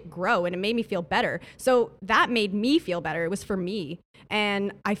watched it grow, and it made me feel better. So that made me feel better. It was for me.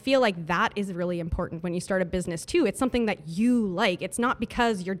 And I feel like that is really important when you start a business too. It's something that you like. It's not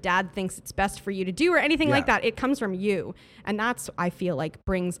because your dad thinks it's best for you to do or anything like that. It comes from you. And that's, I feel like,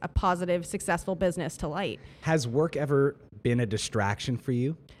 brings a positive, successful business to light. Has work ever been a distraction for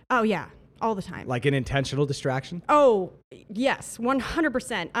you? Oh, yeah. All the time. Like an intentional distraction? Oh, yes.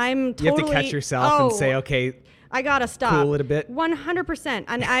 100%. I'm totally... You have to catch yourself and say, okay... I gotta stop. Cool it a bit. 100%.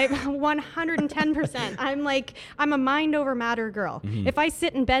 And I 110%. I'm a mind over matter girl. If I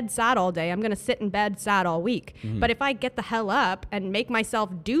sit in bed sad all day, I'm gonna sit in bed sad all week. But if I get the hell up and make myself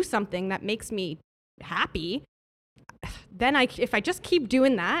do something that makes me happy, then if I just keep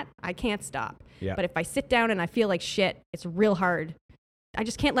doing that, I can't stop. Yeah. But if I sit down and I feel like shit, it's real hard. I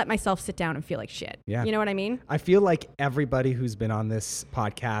just can't let myself sit down and feel like shit. Yeah. You know what I mean? I feel like everybody who's been on this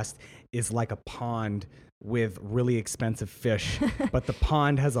podcast is like a pond with really expensive fish, but the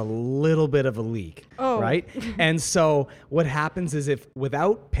pond has a little bit of a leak, right? And so what happens is if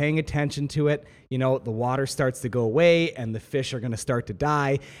without paying attention to it, you know, the water starts to go away and the fish are going to start to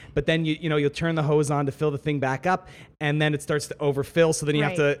die. But then you'll turn the hose on to fill the thing back up, and then it starts to overfill. So then you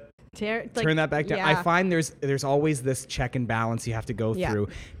have to turn that back down. Yeah. I find there's always this check and balance you have to go through,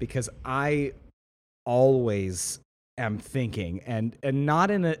 because I always am thinking and not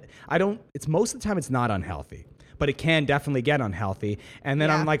in a, it's most of the time it's not unhealthy, but it can definitely get unhealthy. And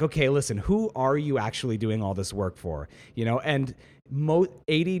then I'm like, okay, listen, who are you actually doing all this work for? You know, and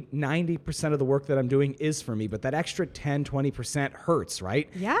 80-90% of the work that I'm doing is for me, but that extra 10-20% hurts, right?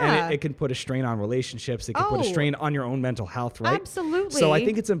 Yeah. And it can put a strain on relationships. It can put a strain on your own mental health, right? Absolutely. So I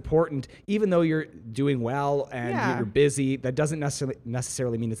think it's important, even though you're doing well and you're busy, that doesn't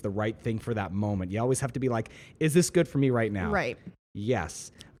necessarily mean it's the right thing for that moment. You always have to be like, is this good for me right now? Right.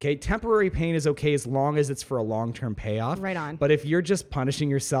 Yes. Okay, temporary pain is okay as long as it's for a long-term payoff. Right on. But if you're just punishing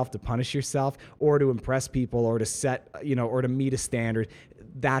yourself to punish yourself, or to impress people, or to set, or to meet a standard,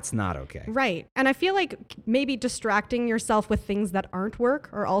 that's not okay. Right. And I feel like maybe distracting yourself with things that aren't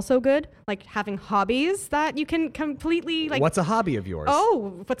work are also good. Like having hobbies that you can completely like. What's a hobby of yours?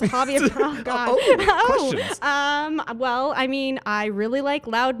 Oh, what's a hobby of? Oh God. Questions. Well, I mean, I really like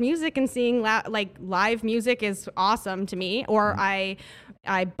loud music, and seeing live music is awesome to me. Or I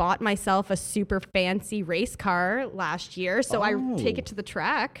bought myself a super fancy race car last year, so I take it to the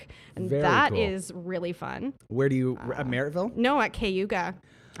track, and that is really fun. Where do you, at Merrittville? No, at Cayuga.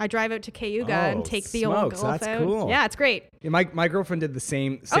 I drive out to Cayuga and take the old Golf that's out. Cool. Yeah, it's great. Yeah, my girlfriend did the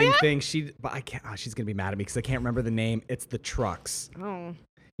same thing. But I can't. She's gonna be mad at me because I can't remember the name. It's the trucks. Oh,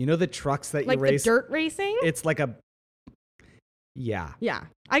 you know the trucks that like you race? the dirt racing? It's like a. Yeah. Yeah.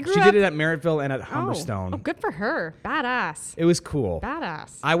 I grew She up. did it at Merrittville and at Humberstone. Oh, good for her. Badass. It was cool.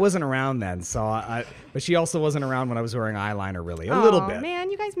 Badass. I wasn't around then, but she also wasn't around when I was wearing eyeliner, really. A little bit.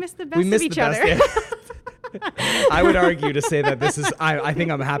 Man, you guys missed the best We missed of each the other. best. Yeah. I would argue to say that this is, I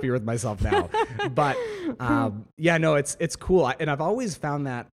think I'm happier with myself now. But it's cool. And I've always found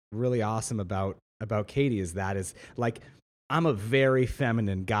that really awesome about Katie is like, I'm a very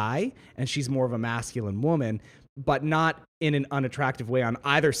feminine guy and she's more of a masculine woman, but not in an unattractive way on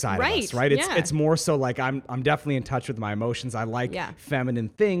either side of us, right? It's more so like I'm definitely in touch with my emotions. I like feminine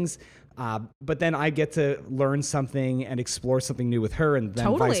things. But then I get to learn something and explore something new with her, and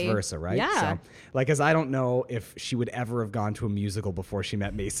then vice versa, right? Yeah. So, because I don't know if she would ever have gone to a musical before she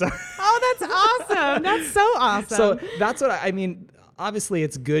met me. So. Oh, that's awesome. That's so awesome. So that's what I mean. Obviously,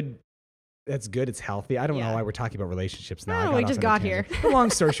 it's good. That's good. It's healthy. I don't know why we're talking about relationships now. No, we just got here. But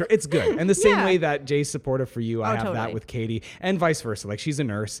long story short, it's good. And the same way that Jay's supportive for you, I have that with Katie, and vice versa. Like, she's a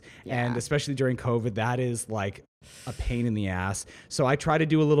nurse, and especially during COVID, that is like a pain in the ass. So I try to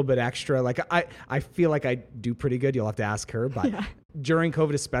do a little bit extra. Like, I feel like I do pretty good. You'll have to ask her, but during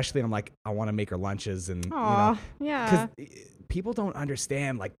COVID especially, I'm like, I want to make her lunches and because people don't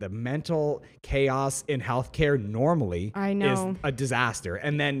understand, like, the mental chaos in healthcare normally is a disaster.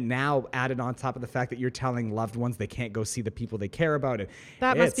 And then now added on top of the fact that you're telling loved ones they can't go see the people they care about. And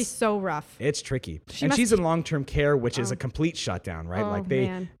that must be so rough. It's tricky. She's in long-term care, which is a complete shutdown, right? Like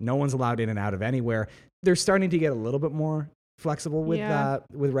no one's allowed in and out of anywhere. They're starting to get a little bit more flexible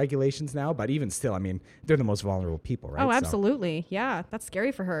with regulations now, but even still, I mean, they're the most vulnerable people, right? Oh, absolutely. Yeah, that's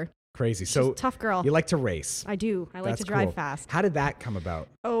scary for her. Crazy. She's a tough girl. You like to race. I do. I like to drive fast. How did that come about?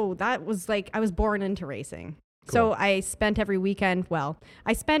 Oh, that was like, I was born into racing. Cool. So I spent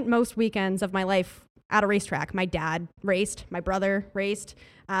I spent most weekends of my life at a racetrack. My dad raced, my brother raced.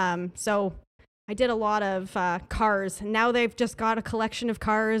 So I did a lot of cars. Now they've just got a collection of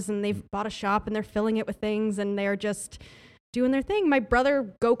cars, and they've bought a shop, and they're filling it with things, and they're just doing their thing. My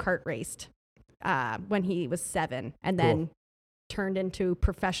brother go-kart raced when he was 7, and then turned into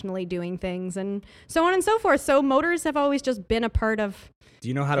professionally doing things and so on and so forth. So motors have always just been a part of. Do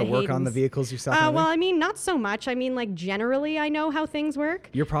you know how to work on the vehicles yourself? Well, I mean, not so much. I mean, like generally I know how things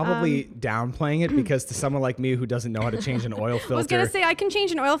work. You're probably downplaying it because to someone like me who doesn't know how to change an oil filter. I was going to say I can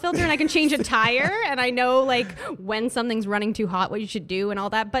change an oil filter and I can change a tire and I know like when something's running too hot, what you should do and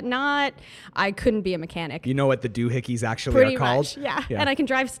all that, but I couldn't be a mechanic. You know what the doohickeys actually Pretty are called? much, yeah. And I can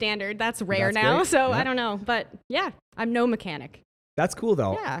drive standard. That's rare now. Great. So yeah. I don't know, but yeah, I'm no mechanic. That's cool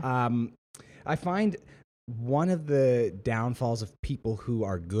though. Yeah. I find one of the downfalls of people who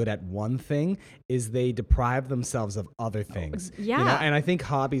are good at one thing is they deprive themselves of other things. Yeah. You know? And I think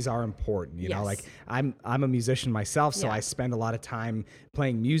hobbies are important. You know, Yes. like I'm a musician myself, so Yeah. I spend a lot of time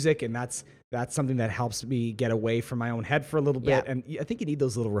playing music, and that's something that helps me get away from my own head for a little bit. Yeah. And I think you need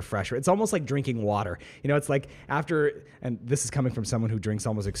those little refreshers. It's almost like drinking water. You know, it's like after, and this is coming from someone who drinks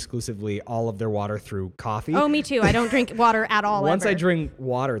almost exclusively all of their water through coffee. Oh, me too. I don't drink water at all. Once I ever. drink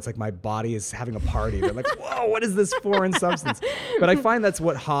water, it's like my body is having a party. They're like, whoa, what is this foreign substance? But I find that's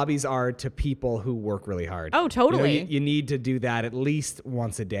what hobbies are to people who work really hard. Oh, totally. You need to do that at least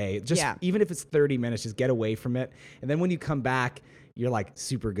once a day. Just Yeah. even if it's 30 minutes, just get away from it. And then when you come back, you're like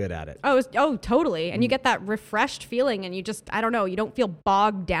super good at it. Oh, totally. And you get that refreshed feeling and you just, I don't know, you don't feel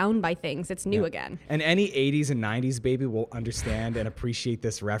bogged down by things. It's new again. And any 80s and 90s baby will understand and appreciate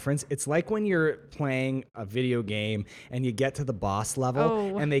this reference. It's like when you're playing a video game and you get to the boss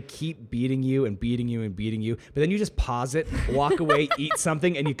level and they keep beating you and beating you and beating you, but then you just pause it, walk away, eat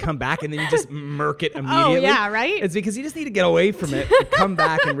something, and you come back and then you just murk it immediately. Oh, yeah, right? It's because you just need to get away from it, and come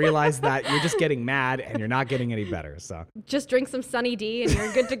back and realize that you're just getting mad and you're not getting any better. So Just drink some Sunny D and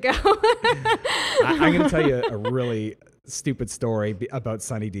you're good to go. I'm going to tell you a really stupid story about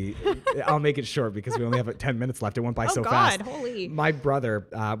Sunny D. I'll make it short because we only have 10 minutes left. It went by so fast. Holy. My brother,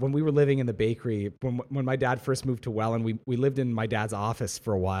 when we were living in the bakery, when my dad first moved to Welland, we lived in my dad's office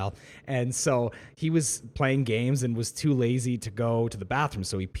for a while. And so he was playing games and was too lazy to go to the bathroom.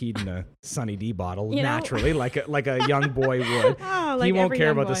 So he peed in a Sunny D bottle naturally, like a young boy would. Like he won't every care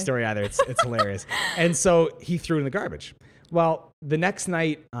young about the boy. story either. It's hilarious. And so he threw it in the garbage. Well, the next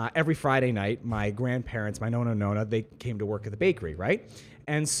night, every Friday night, my grandparents, my Nona, they came to work at the bakery, right?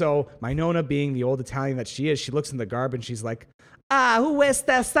 And so my Nona, being the old Italian that she is, she looks in the garbage and she's like, who wastes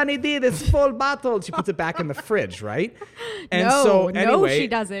that Sunny D, this full bottle? She puts it back in the fridge, right? And so anyway, she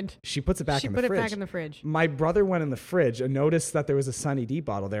doesn't. She puts it back in the fridge. She put it back in the fridge. My brother went in the fridge and noticed that there was a Sunny D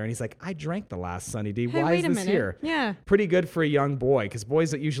bottle there. And he's like, I drank the last Sunny D. Hey, Why is wait a this minute. here? Yeah. Pretty good for a young boy, because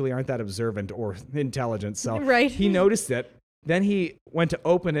boys that usually aren't that observant or intelligent. So Right. he noticed it. Then he went to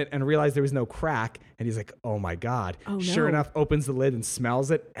open it and realized there was no crack. And he's like, oh my God. Oh, no. Sure enough, opens the lid and smells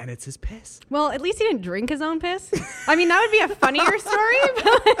it. And it's his piss. Well, at least he didn't drink his own piss. I mean, that would be a funnier story.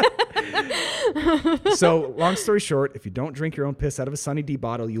 So long story short, if you don't drink your own piss out of a Sunny D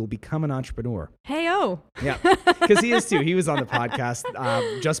bottle, you'll become an entrepreneur. Hey-oh. Yeah, because he is too. He was on the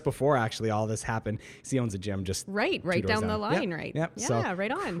podcast just before actually all this happened. He owns a gym just Right two doors down the line, Yep, right? Yep. Yeah, So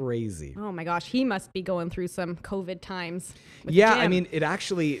right on. Crazy. Oh my gosh, he must be going through some COVID times. With Yeah, the I gym. mean, it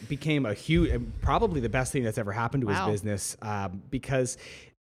actually became a huge, probably the best thing that's ever happened to Wow. his business because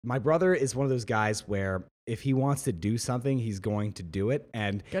my brother is one of those guys where if he wants to do something, he's going to do it.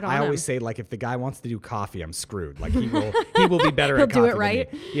 And Good on I always him. say, like, if the guy wants to do coffee, I'm screwed. Like, he will be better He'll at do coffee it right.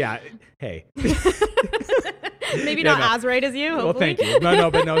 than me. Yeah. Hey. Maybe Yeah, not no. as right as you. Well, Hopefully. thank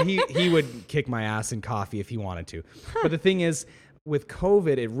you. No, he would kick my ass in coffee if he wanted to. But the thing is, with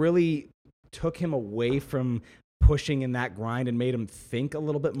COVID, it really took him away from pushing in that grind and made him think a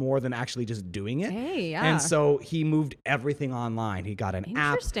little bit more than actually just doing it. Hey, yeah. And so he moved everything online. He got an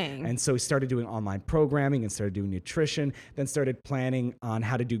app. Interesting. And so he started doing online programming and started doing nutrition, then started planning on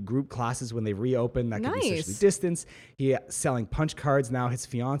how to do group classes when they reopen that could be socially Nice. distanced. He selling punch cards now. His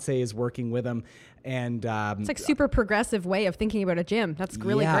fiance is working with him. And It's like super progressive way of thinking about a gym. That's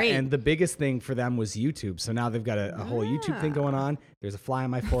really yeah, great. and the biggest thing for them was YouTube. So now they've got a whole YouTube thing going on. There's a fly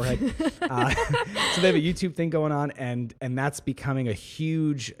on my forehead. So they have a YouTube thing going on, and that's becoming a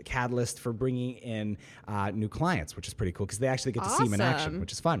huge catalyst for bringing in new clients, which is pretty cool because they actually get to see them in action, Awesome.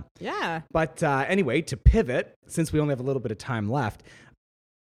 which is fun. yeah. But anyway, to pivot, since we only have a little bit of time left,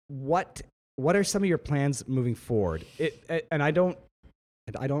 what are some of your plans moving forward? And I don't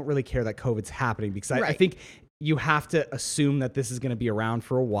really care that COVID's happening because I Right. think you have to assume that this is going to be around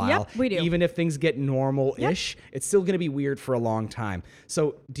for a while. Yep, we do. Even if things get normal-ish, it's still going to be weird for a long time.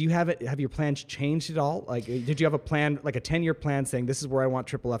 So do you have your plans changed at all? Like, did you have a plan, like a 10-year plan saying this is where I want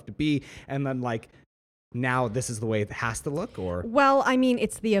Triple F to be? And then like now this is the way it has to look, or? Well, I mean,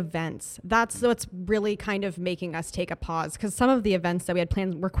 it's the events. That's what's really kind of making us take a pause, because some of the events that we had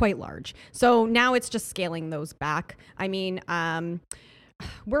planned were quite large. So now it's just scaling those back. I mean,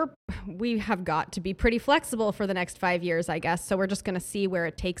 we have got to be pretty flexible for the next 5 years, I guess. So we're just going to see where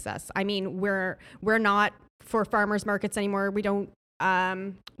it takes us. I mean, we're not for farmers markets anymore. We don't.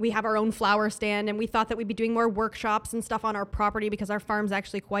 We have our own flower stand, and we thought that we'd be doing more workshops and stuff on our property because our farm's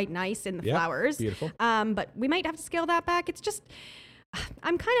actually quite nice in the flowers. Beautiful. But we might have to scale that back. It's just,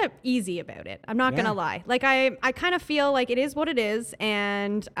 I'm kind of easy about it. I'm not going to lie. Like I kind of feel like it is what it is.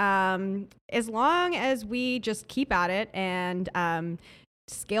 And, as long as we just keep at it and,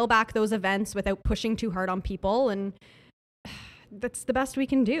 scale back those events without pushing too hard on people, and that's the best we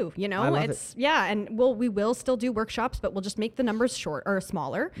can do, you know. I love it's it. Yeah, and we will still do workshops, but we'll just make the numbers short or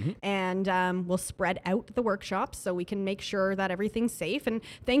smaller, and we'll spread out the workshops so we can make sure that everything's safe. And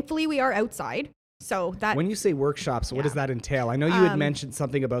thankfully we are outside. So that when you say workshops, what does that entail? I know you had mentioned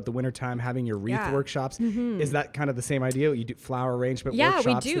something about the wintertime having your wreath workshops. Is that kind of the same idea? You do flower arrangement workshops?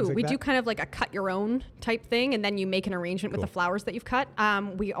 Yeah, we do. Like we do kind of like a cut your own type thing, and then you make an arrangement with the flowers that you've cut.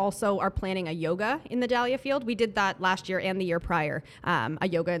 We also are planning a yoga in the Dahlia Field. We did that last year and the year prior. A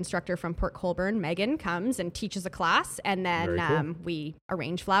yoga instructor from Port Colborne, Megan, comes and teaches a class, and then we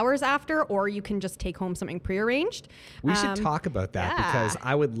arrange flowers after, or you can just take home something prearranged. We should talk about that because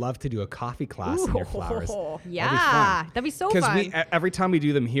I would love to do a coffee class in your flowers. Yeah, that'd be so fun. Because every time we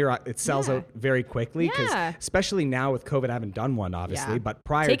do them here, it sells out very quickly. Because especially now with COVID, I haven't done one obviously, but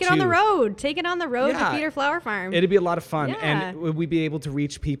prior take it on the road. Take it on the road to Peter Flower Farm. It'd be a lot of fun, and would we be able to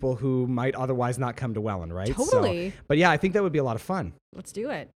reach people who might otherwise not come to Welland, right? Totally. So, but yeah, I think that would be a lot of fun. Let's do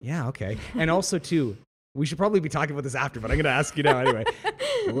it. Yeah. Okay. And also too, we should probably be talking about this after, but I'm going to ask you now anyway.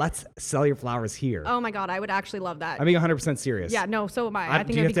 Let's sell your flowers here. Oh my God, I would actually love that. I'm being 100% serious. Yeah, no, so am I. I think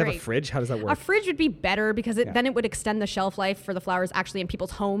do you that'd have be to have a fridge? How does that work? A fridge would be better because then it would extend the shelf life for the flowers actually in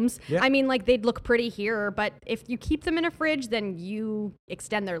people's homes. Yeah. I mean, like they'd look pretty here, but if you keep them in a fridge, then you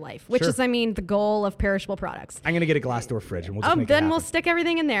extend their life, which is, I mean, the goal of perishable products. I'm going to get a glass door fridge and we'll just make it happen. We'll stick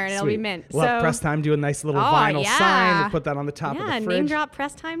everything in there and it'll be mint. We'll have Press Time do a nice little vinyl sign. We'll put that on the top of the fridge. Name drop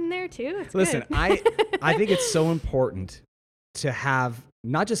Press Time in there too. It's Listen, good. I think it's so important to have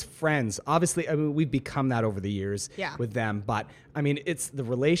not just friends. Obviously, I mean, we've become that over the years with them. But I mean, it's the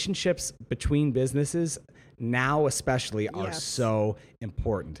relationships between businesses now especially are so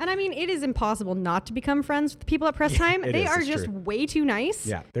important. And I mean, it is impossible not to become friends with the people at Press Time. They are just way too nice.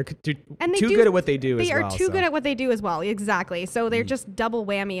 Yeah, they're too good at what they do as well. They are too good at what they do as well. Exactly. So they're just double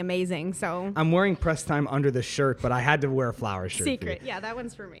whammy amazing. So I'm wearing Press Time under the shirt, but I had to wear a flower shirt. Secret. Yeah, that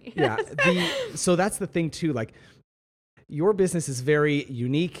one's for me. Yeah. So that's the thing too. Like, your business is very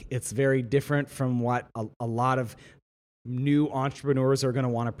unique. It's very different from what a lot of new entrepreneurs are going to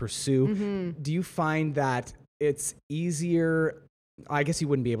want to pursue. Do you find that it's easier? I guess you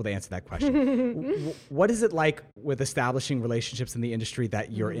wouldn't be able to answer that question. What is it like with establishing relationships in the industry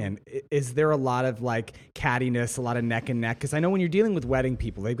that you're in? Is there a lot of like cattiness, a lot of neck and neck? Because I know when you're dealing with wedding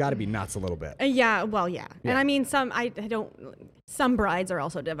people, they've got to be nuts a little bit. Yeah. And I mean, some brides are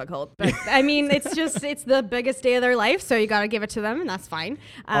also difficult, but I mean, it's the biggest day of their life. So you got to give it to them, and that's fine.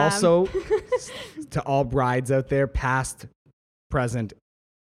 Also, to all brides out there, past, present,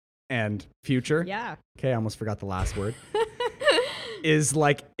 and future. Yeah. Okay. I almost forgot the last word. Is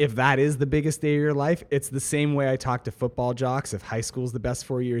like, if that is the biggest day of your life, it's the same way I talk to football jocks. If high school's the best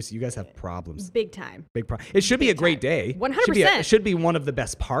 4 years, you guys have problems. Big time. It should be a great day. 100%. It should be one of the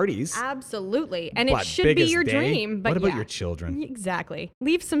best parties. Absolutely. And it should be your dream. But what about your children? Exactly.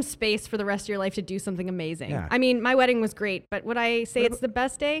 Leave some space for the rest of your life to do something amazing. Yeah. I mean, my wedding was great, but would I say it's the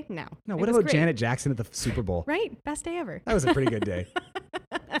best day? No. No, what about Janet Jackson at the Super Bowl? Right. Best day ever. That was a pretty good day.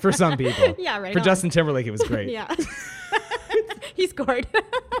 For some people. Yeah, right. For Justin Timberlake, it was great. Yeah. He scored.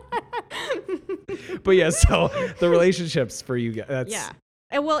 But yeah, so the relationships for you guys.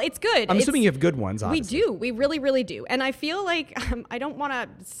 Well, it's good. I'm assuming you have good ones, obviously. We do. We really, really do. And I feel like, I don't want to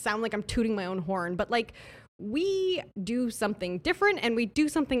sound like I'm tooting my own horn, but like, we do something different and we do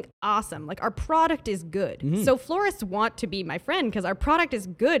something awesome. Like, our product is good. So florists want to be my friend because our product is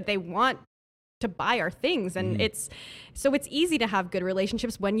good. They want to buy our things, and it's easy to have good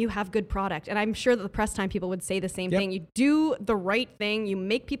relationships when you have good product. And I'm sure that the Press Time people would say the same thing. You do the right thing, you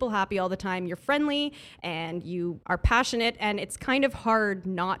make people happy all the time, you're friendly and you are passionate, and it's kind of hard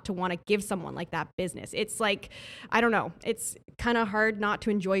not to want to give someone like that business. It's like, I don't know, it's kind of hard not to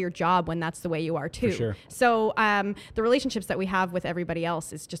enjoy your job when that's the way you are too. For sure. So the relationships that we have with everybody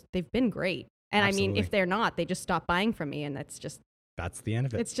else is just, they've been great. And Absolutely. I mean, if they're not, they just stop buying from me, and that's that's the end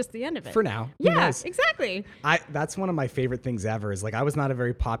of it. It's just the end of it. For now. Who Yeah, knows? exactly. That's one of my favorite things ever is like I was not a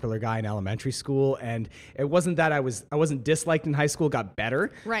very popular guy in elementary school, and it wasn't that I wasn't disliked in high school, got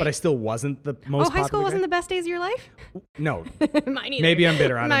better, Right. but I still wasn't the most High school popular wasn't guy. the best days of your life? No. Mine either. Maybe I'm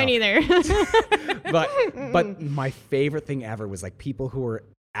bitter, I don't Mine know. either. But my favorite thing ever was like people who were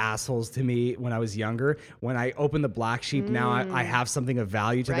assholes to me when I was younger. When I open the black sheep, now I have something of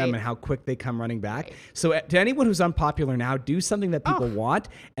value to them Right. and how quick they come running back. Right. So to anyone who's unpopular now, do something that people want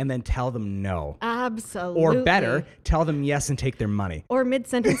and then tell them no. Absolutely. Or better, tell them yes and take their money. Or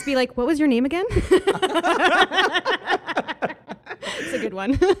mid-sentence be like, what was your name again? It's a good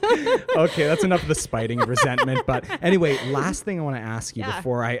one. Okay, that's enough of the spiting and resentment. But anyway, last thing I want to ask you Yeah.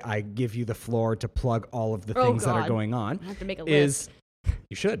 before I give you the floor to plug all of the Oh, things that are God. going on I have to make a is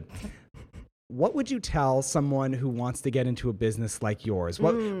you should. What would you tell someone who wants to get into a business like yours?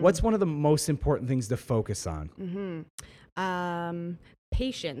 What's one of the most important things to focus on?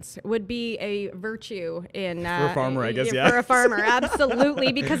 Patience would be a virtue in For a farmer, I guess, yeah. For a farmer,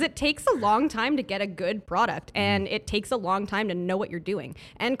 absolutely, because it takes a long time to get a good product, and it takes a long time to know what you're doing.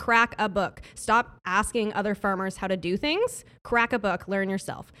 And crack a book. Stop asking other farmers how to do things. Crack a book. Learn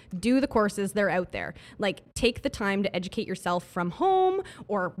yourself. Do the courses. They're out there. Like, take the time to educate yourself from home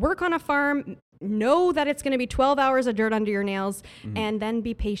or work on a farm. Know that it's going to be 12 hours of dirt under your nails, and then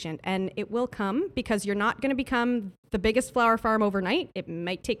be patient, and it will come, because you're not going to become the biggest flower farm overnight. It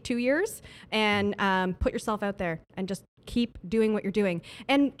might take 2 years, and put yourself out there and just keep doing what you're doing,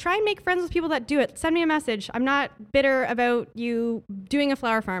 and try and make friends with people that do it. Send me a message. I'm not bitter about you doing a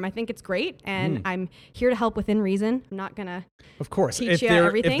flower farm. I think it's great, and I'm here to help within reason. I'm not going to Of course, teach if you they're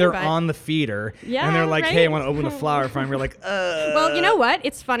everything, if they're but- on the feeder Yeah, and they're like, right? "Hey, I want to open a flower farm," you're like, Well, you know what?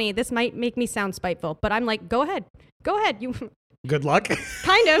 It's funny. This might make me sound spiteful, but I'm like, go ahead. You good luck."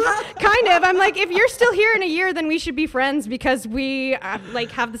 kind of. I'm like, if you're still here in a year, then we should be friends, because we like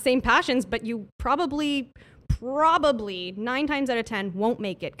have the same passions, but you probably 9 times out of 10 won't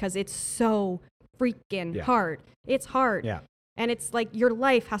make it, because it's so freaking hard. It's hard. Yeah. And it's like your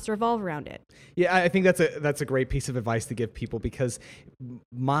life has to revolve around it. Yeah, I think that's a great piece of advice to give people, because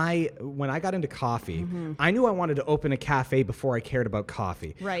when I got into coffee, I knew I wanted to open a cafe before I cared about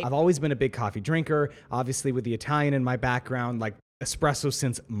coffee. Right. I've always been a big coffee drinker, obviously with the Italian in my background, like espresso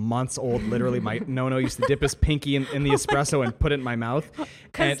since months old. Literally, my no used to dip his pinky in the espresso and put it in my mouth.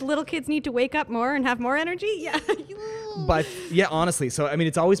 Because And- little kids need to wake up more and have more energy. Yeah. But yeah, honestly, so I mean,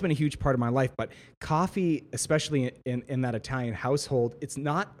 it's always been a huge part of my life, but coffee, especially in that Italian household, it's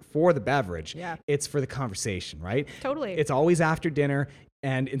not for the beverage. Yeah. It's for the conversation, right? Totally. It's always after dinner.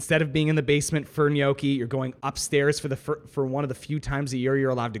 And instead of being in the basement for gnocchi, you're going upstairs for one of the few times a year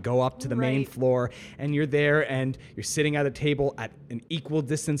you're allowed to go up to the main Right. floor, and you're there and you're sitting at a table at an equal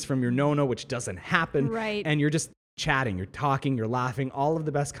distance from your nono, which doesn't happen. Right. And you're just chatting, you're talking, you're laughing. All of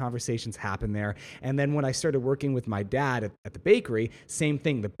the best conversations happen there. And then when I started working with my dad at the bakery, same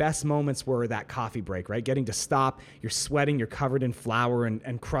thing. The best moments were that coffee break, right? Getting to stop, you're sweating, you're covered in flour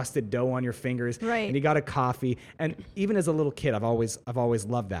and crusted dough on your fingers. Right. And you got a coffee. And even as a little kid, I've always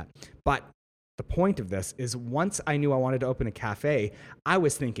loved that. But the point of this is, once I knew I wanted to open a cafe, I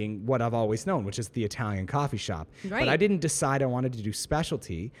was thinking what I've always known, which is the Italian coffee shop. Right. But I didn't decide I wanted to do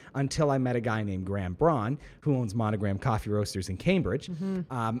specialty until I met a guy named Graham Braun, who owns Monogram Coffee Roasters in Cambridge.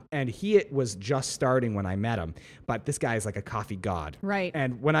 And he was just starting when I met him. But this guy is like a coffee god. Right.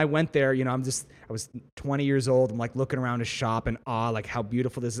 And when I went there, I was 20 years old. I'm like looking around his shop in awe, like how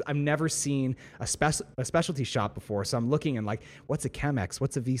beautiful this is. I've never seen a specialty shop before. So I'm looking and like, what's a Chemex?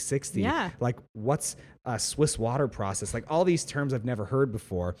 What's a V60? Yeah. Like, what's a Swiss water process? Like all these terms I've never heard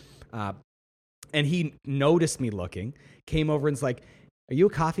before. And he noticed me looking, came over and's like, "Are you a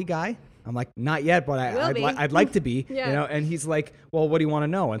coffee guy?" I'm like, "Not yet, but I'd like to be." Yeah. And he's like, "Well, what do you want to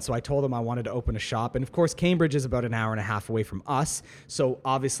know?" And so I told him I wanted to open a shop. And of course, Cambridge is about an hour and a half away from us. So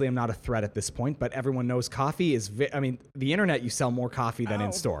obviously I'm not a threat at this point, but everyone knows coffee is, the internet, you sell more coffee than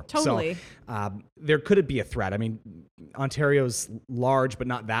in store. totally. So there could be a threat. I mean, Ontario's large, but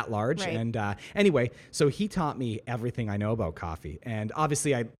not that large. Right. And anyway, so he taught me everything I know about coffee. And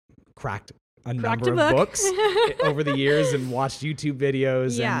obviously I cracked a number of book. books over the years and watched YouTube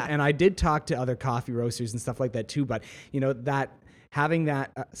videos. Yeah. And I did talk to other coffee roasters and stuff like that too. But that having a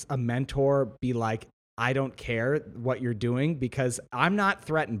mentor be like, "I don't care what you're doing because I'm not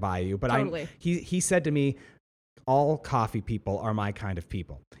threatened by you." But Totally. he said to me, "All coffee people are my kind of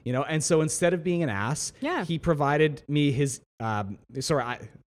people," and so instead of being an ass, Yeah. he provided me his,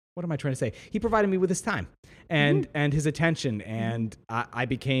 what what am I trying to say? He provided me with his time and his attention, and I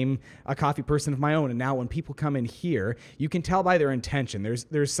became a coffee person of my own. And now when people come in here, you can tell by their intention.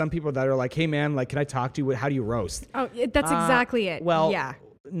 There's some people that are like, hey man, like, can I talk to you? How do you roast? Oh, that's exactly it. Well, yeah.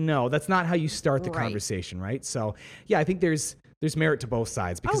 No, that's not how you start the Right. conversation, right? So yeah, I think there's merit to both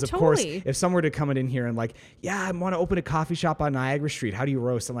sides because, of totally. course, if someone were to come in here and like, yeah, I want to open a coffee shop on Niagara Street. How do you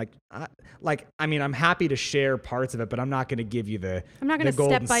roast? I'm like, I'm happy to share parts of it, but I'm not going to give you I'm not going to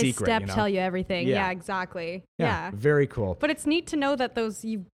step by secret, step you know? tell you everything. Yeah. Yeah, exactly. Yeah. Very cool. But it's neat to know that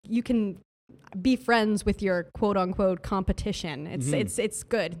you can be friends with your quote unquote competition. It's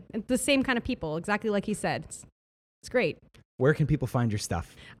good. It's the same kind of people, exactly like he said. It's great. Where can people find your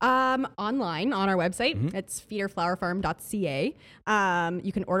stuff? Online on our website. It's feederflowerfarm.ca.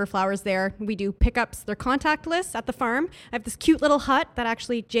 You can order flowers there. We do pickups. They're contactless at the farm. I have this cute little hut that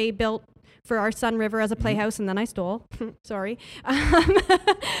actually Jay built for our son River as a playhouse, and then I stole. Sorry.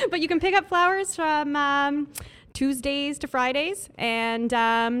 But you can pick up flowers from Tuesdays to Fridays, and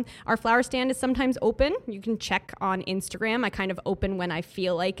our flower stand is sometimes open. You can check on Instagram. I kind of open when I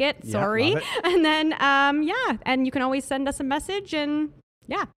feel like it. Sorry. Love it. And then and you can always send us a message, and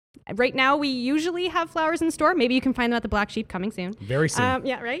right now we usually have flowers in store. Maybe you can find them at the Black Sheep coming soon. Very soon.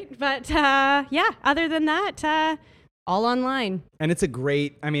 Yeah, right. But other than that, all online. And it's a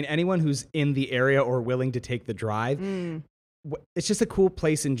great, anyone who's in the area or willing to take the drive, it's just a cool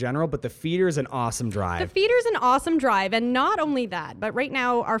place in general, but the feeder is an awesome drive. The feeder's an awesome drive, and not only that, but right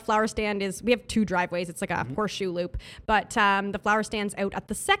now our flower stand we have 2 driveways. It's like a horseshoe loop, but the flower stand's out at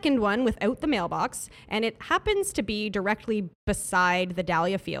the second one without the mailbox, and it happens to be directly beside the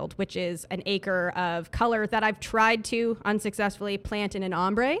dahlia field, which is an acre of color that I've tried to unsuccessfully plant in an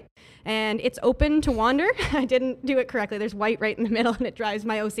ombre, and it's open to wander. I didn't do it correctly. There's white right in the middle, and it drives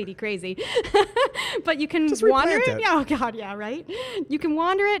my OCD crazy. But you can just wander replant it. Oh God, yeah. Right? You can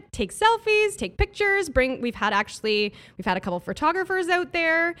wander it, take selfies, take pictures, we've had a couple photographers out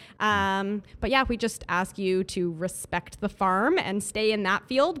there. But yeah, we just ask you to respect the farm and stay in that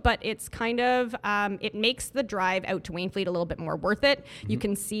field. But it's kind of, it makes the drive out to Wainfleet a little bit more worth it. You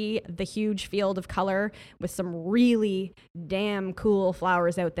can see the huge field of color with some really damn cool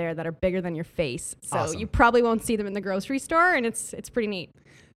flowers out there that are bigger than your face. So Awesome. You probably won't see them in the grocery store, and it's pretty neat.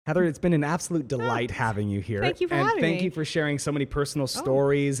 Heather, it's been an absolute delight having you here. Thank you for and having thank me. you for sharing so many personal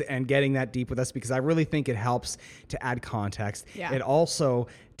stories and getting that deep with us, because I really think it helps to add context. Yeah. It also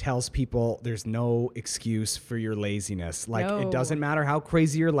tells people there's no excuse for your laziness. Like, No. it doesn't matter how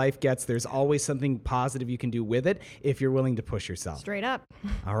crazy your life gets, there's always something positive you can do with it if you're willing to push yourself. Straight up.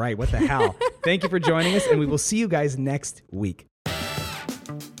 All right, what the hell? Thank you for joining us, and we will see you guys next week.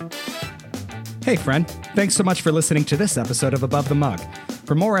 Hey friend, thanks so much for listening to this episode of Above the Mug.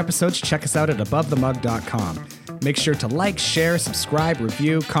 For more episodes, check us out at abovethemug.com. Make sure to like, share, subscribe,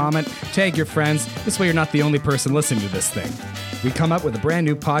 review, comment, tag your friends. This way you're not the only person listening to this thing. We come up with a brand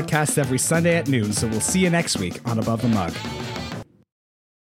new podcast every Sunday at noon, so we'll see you next week on Above the Mug.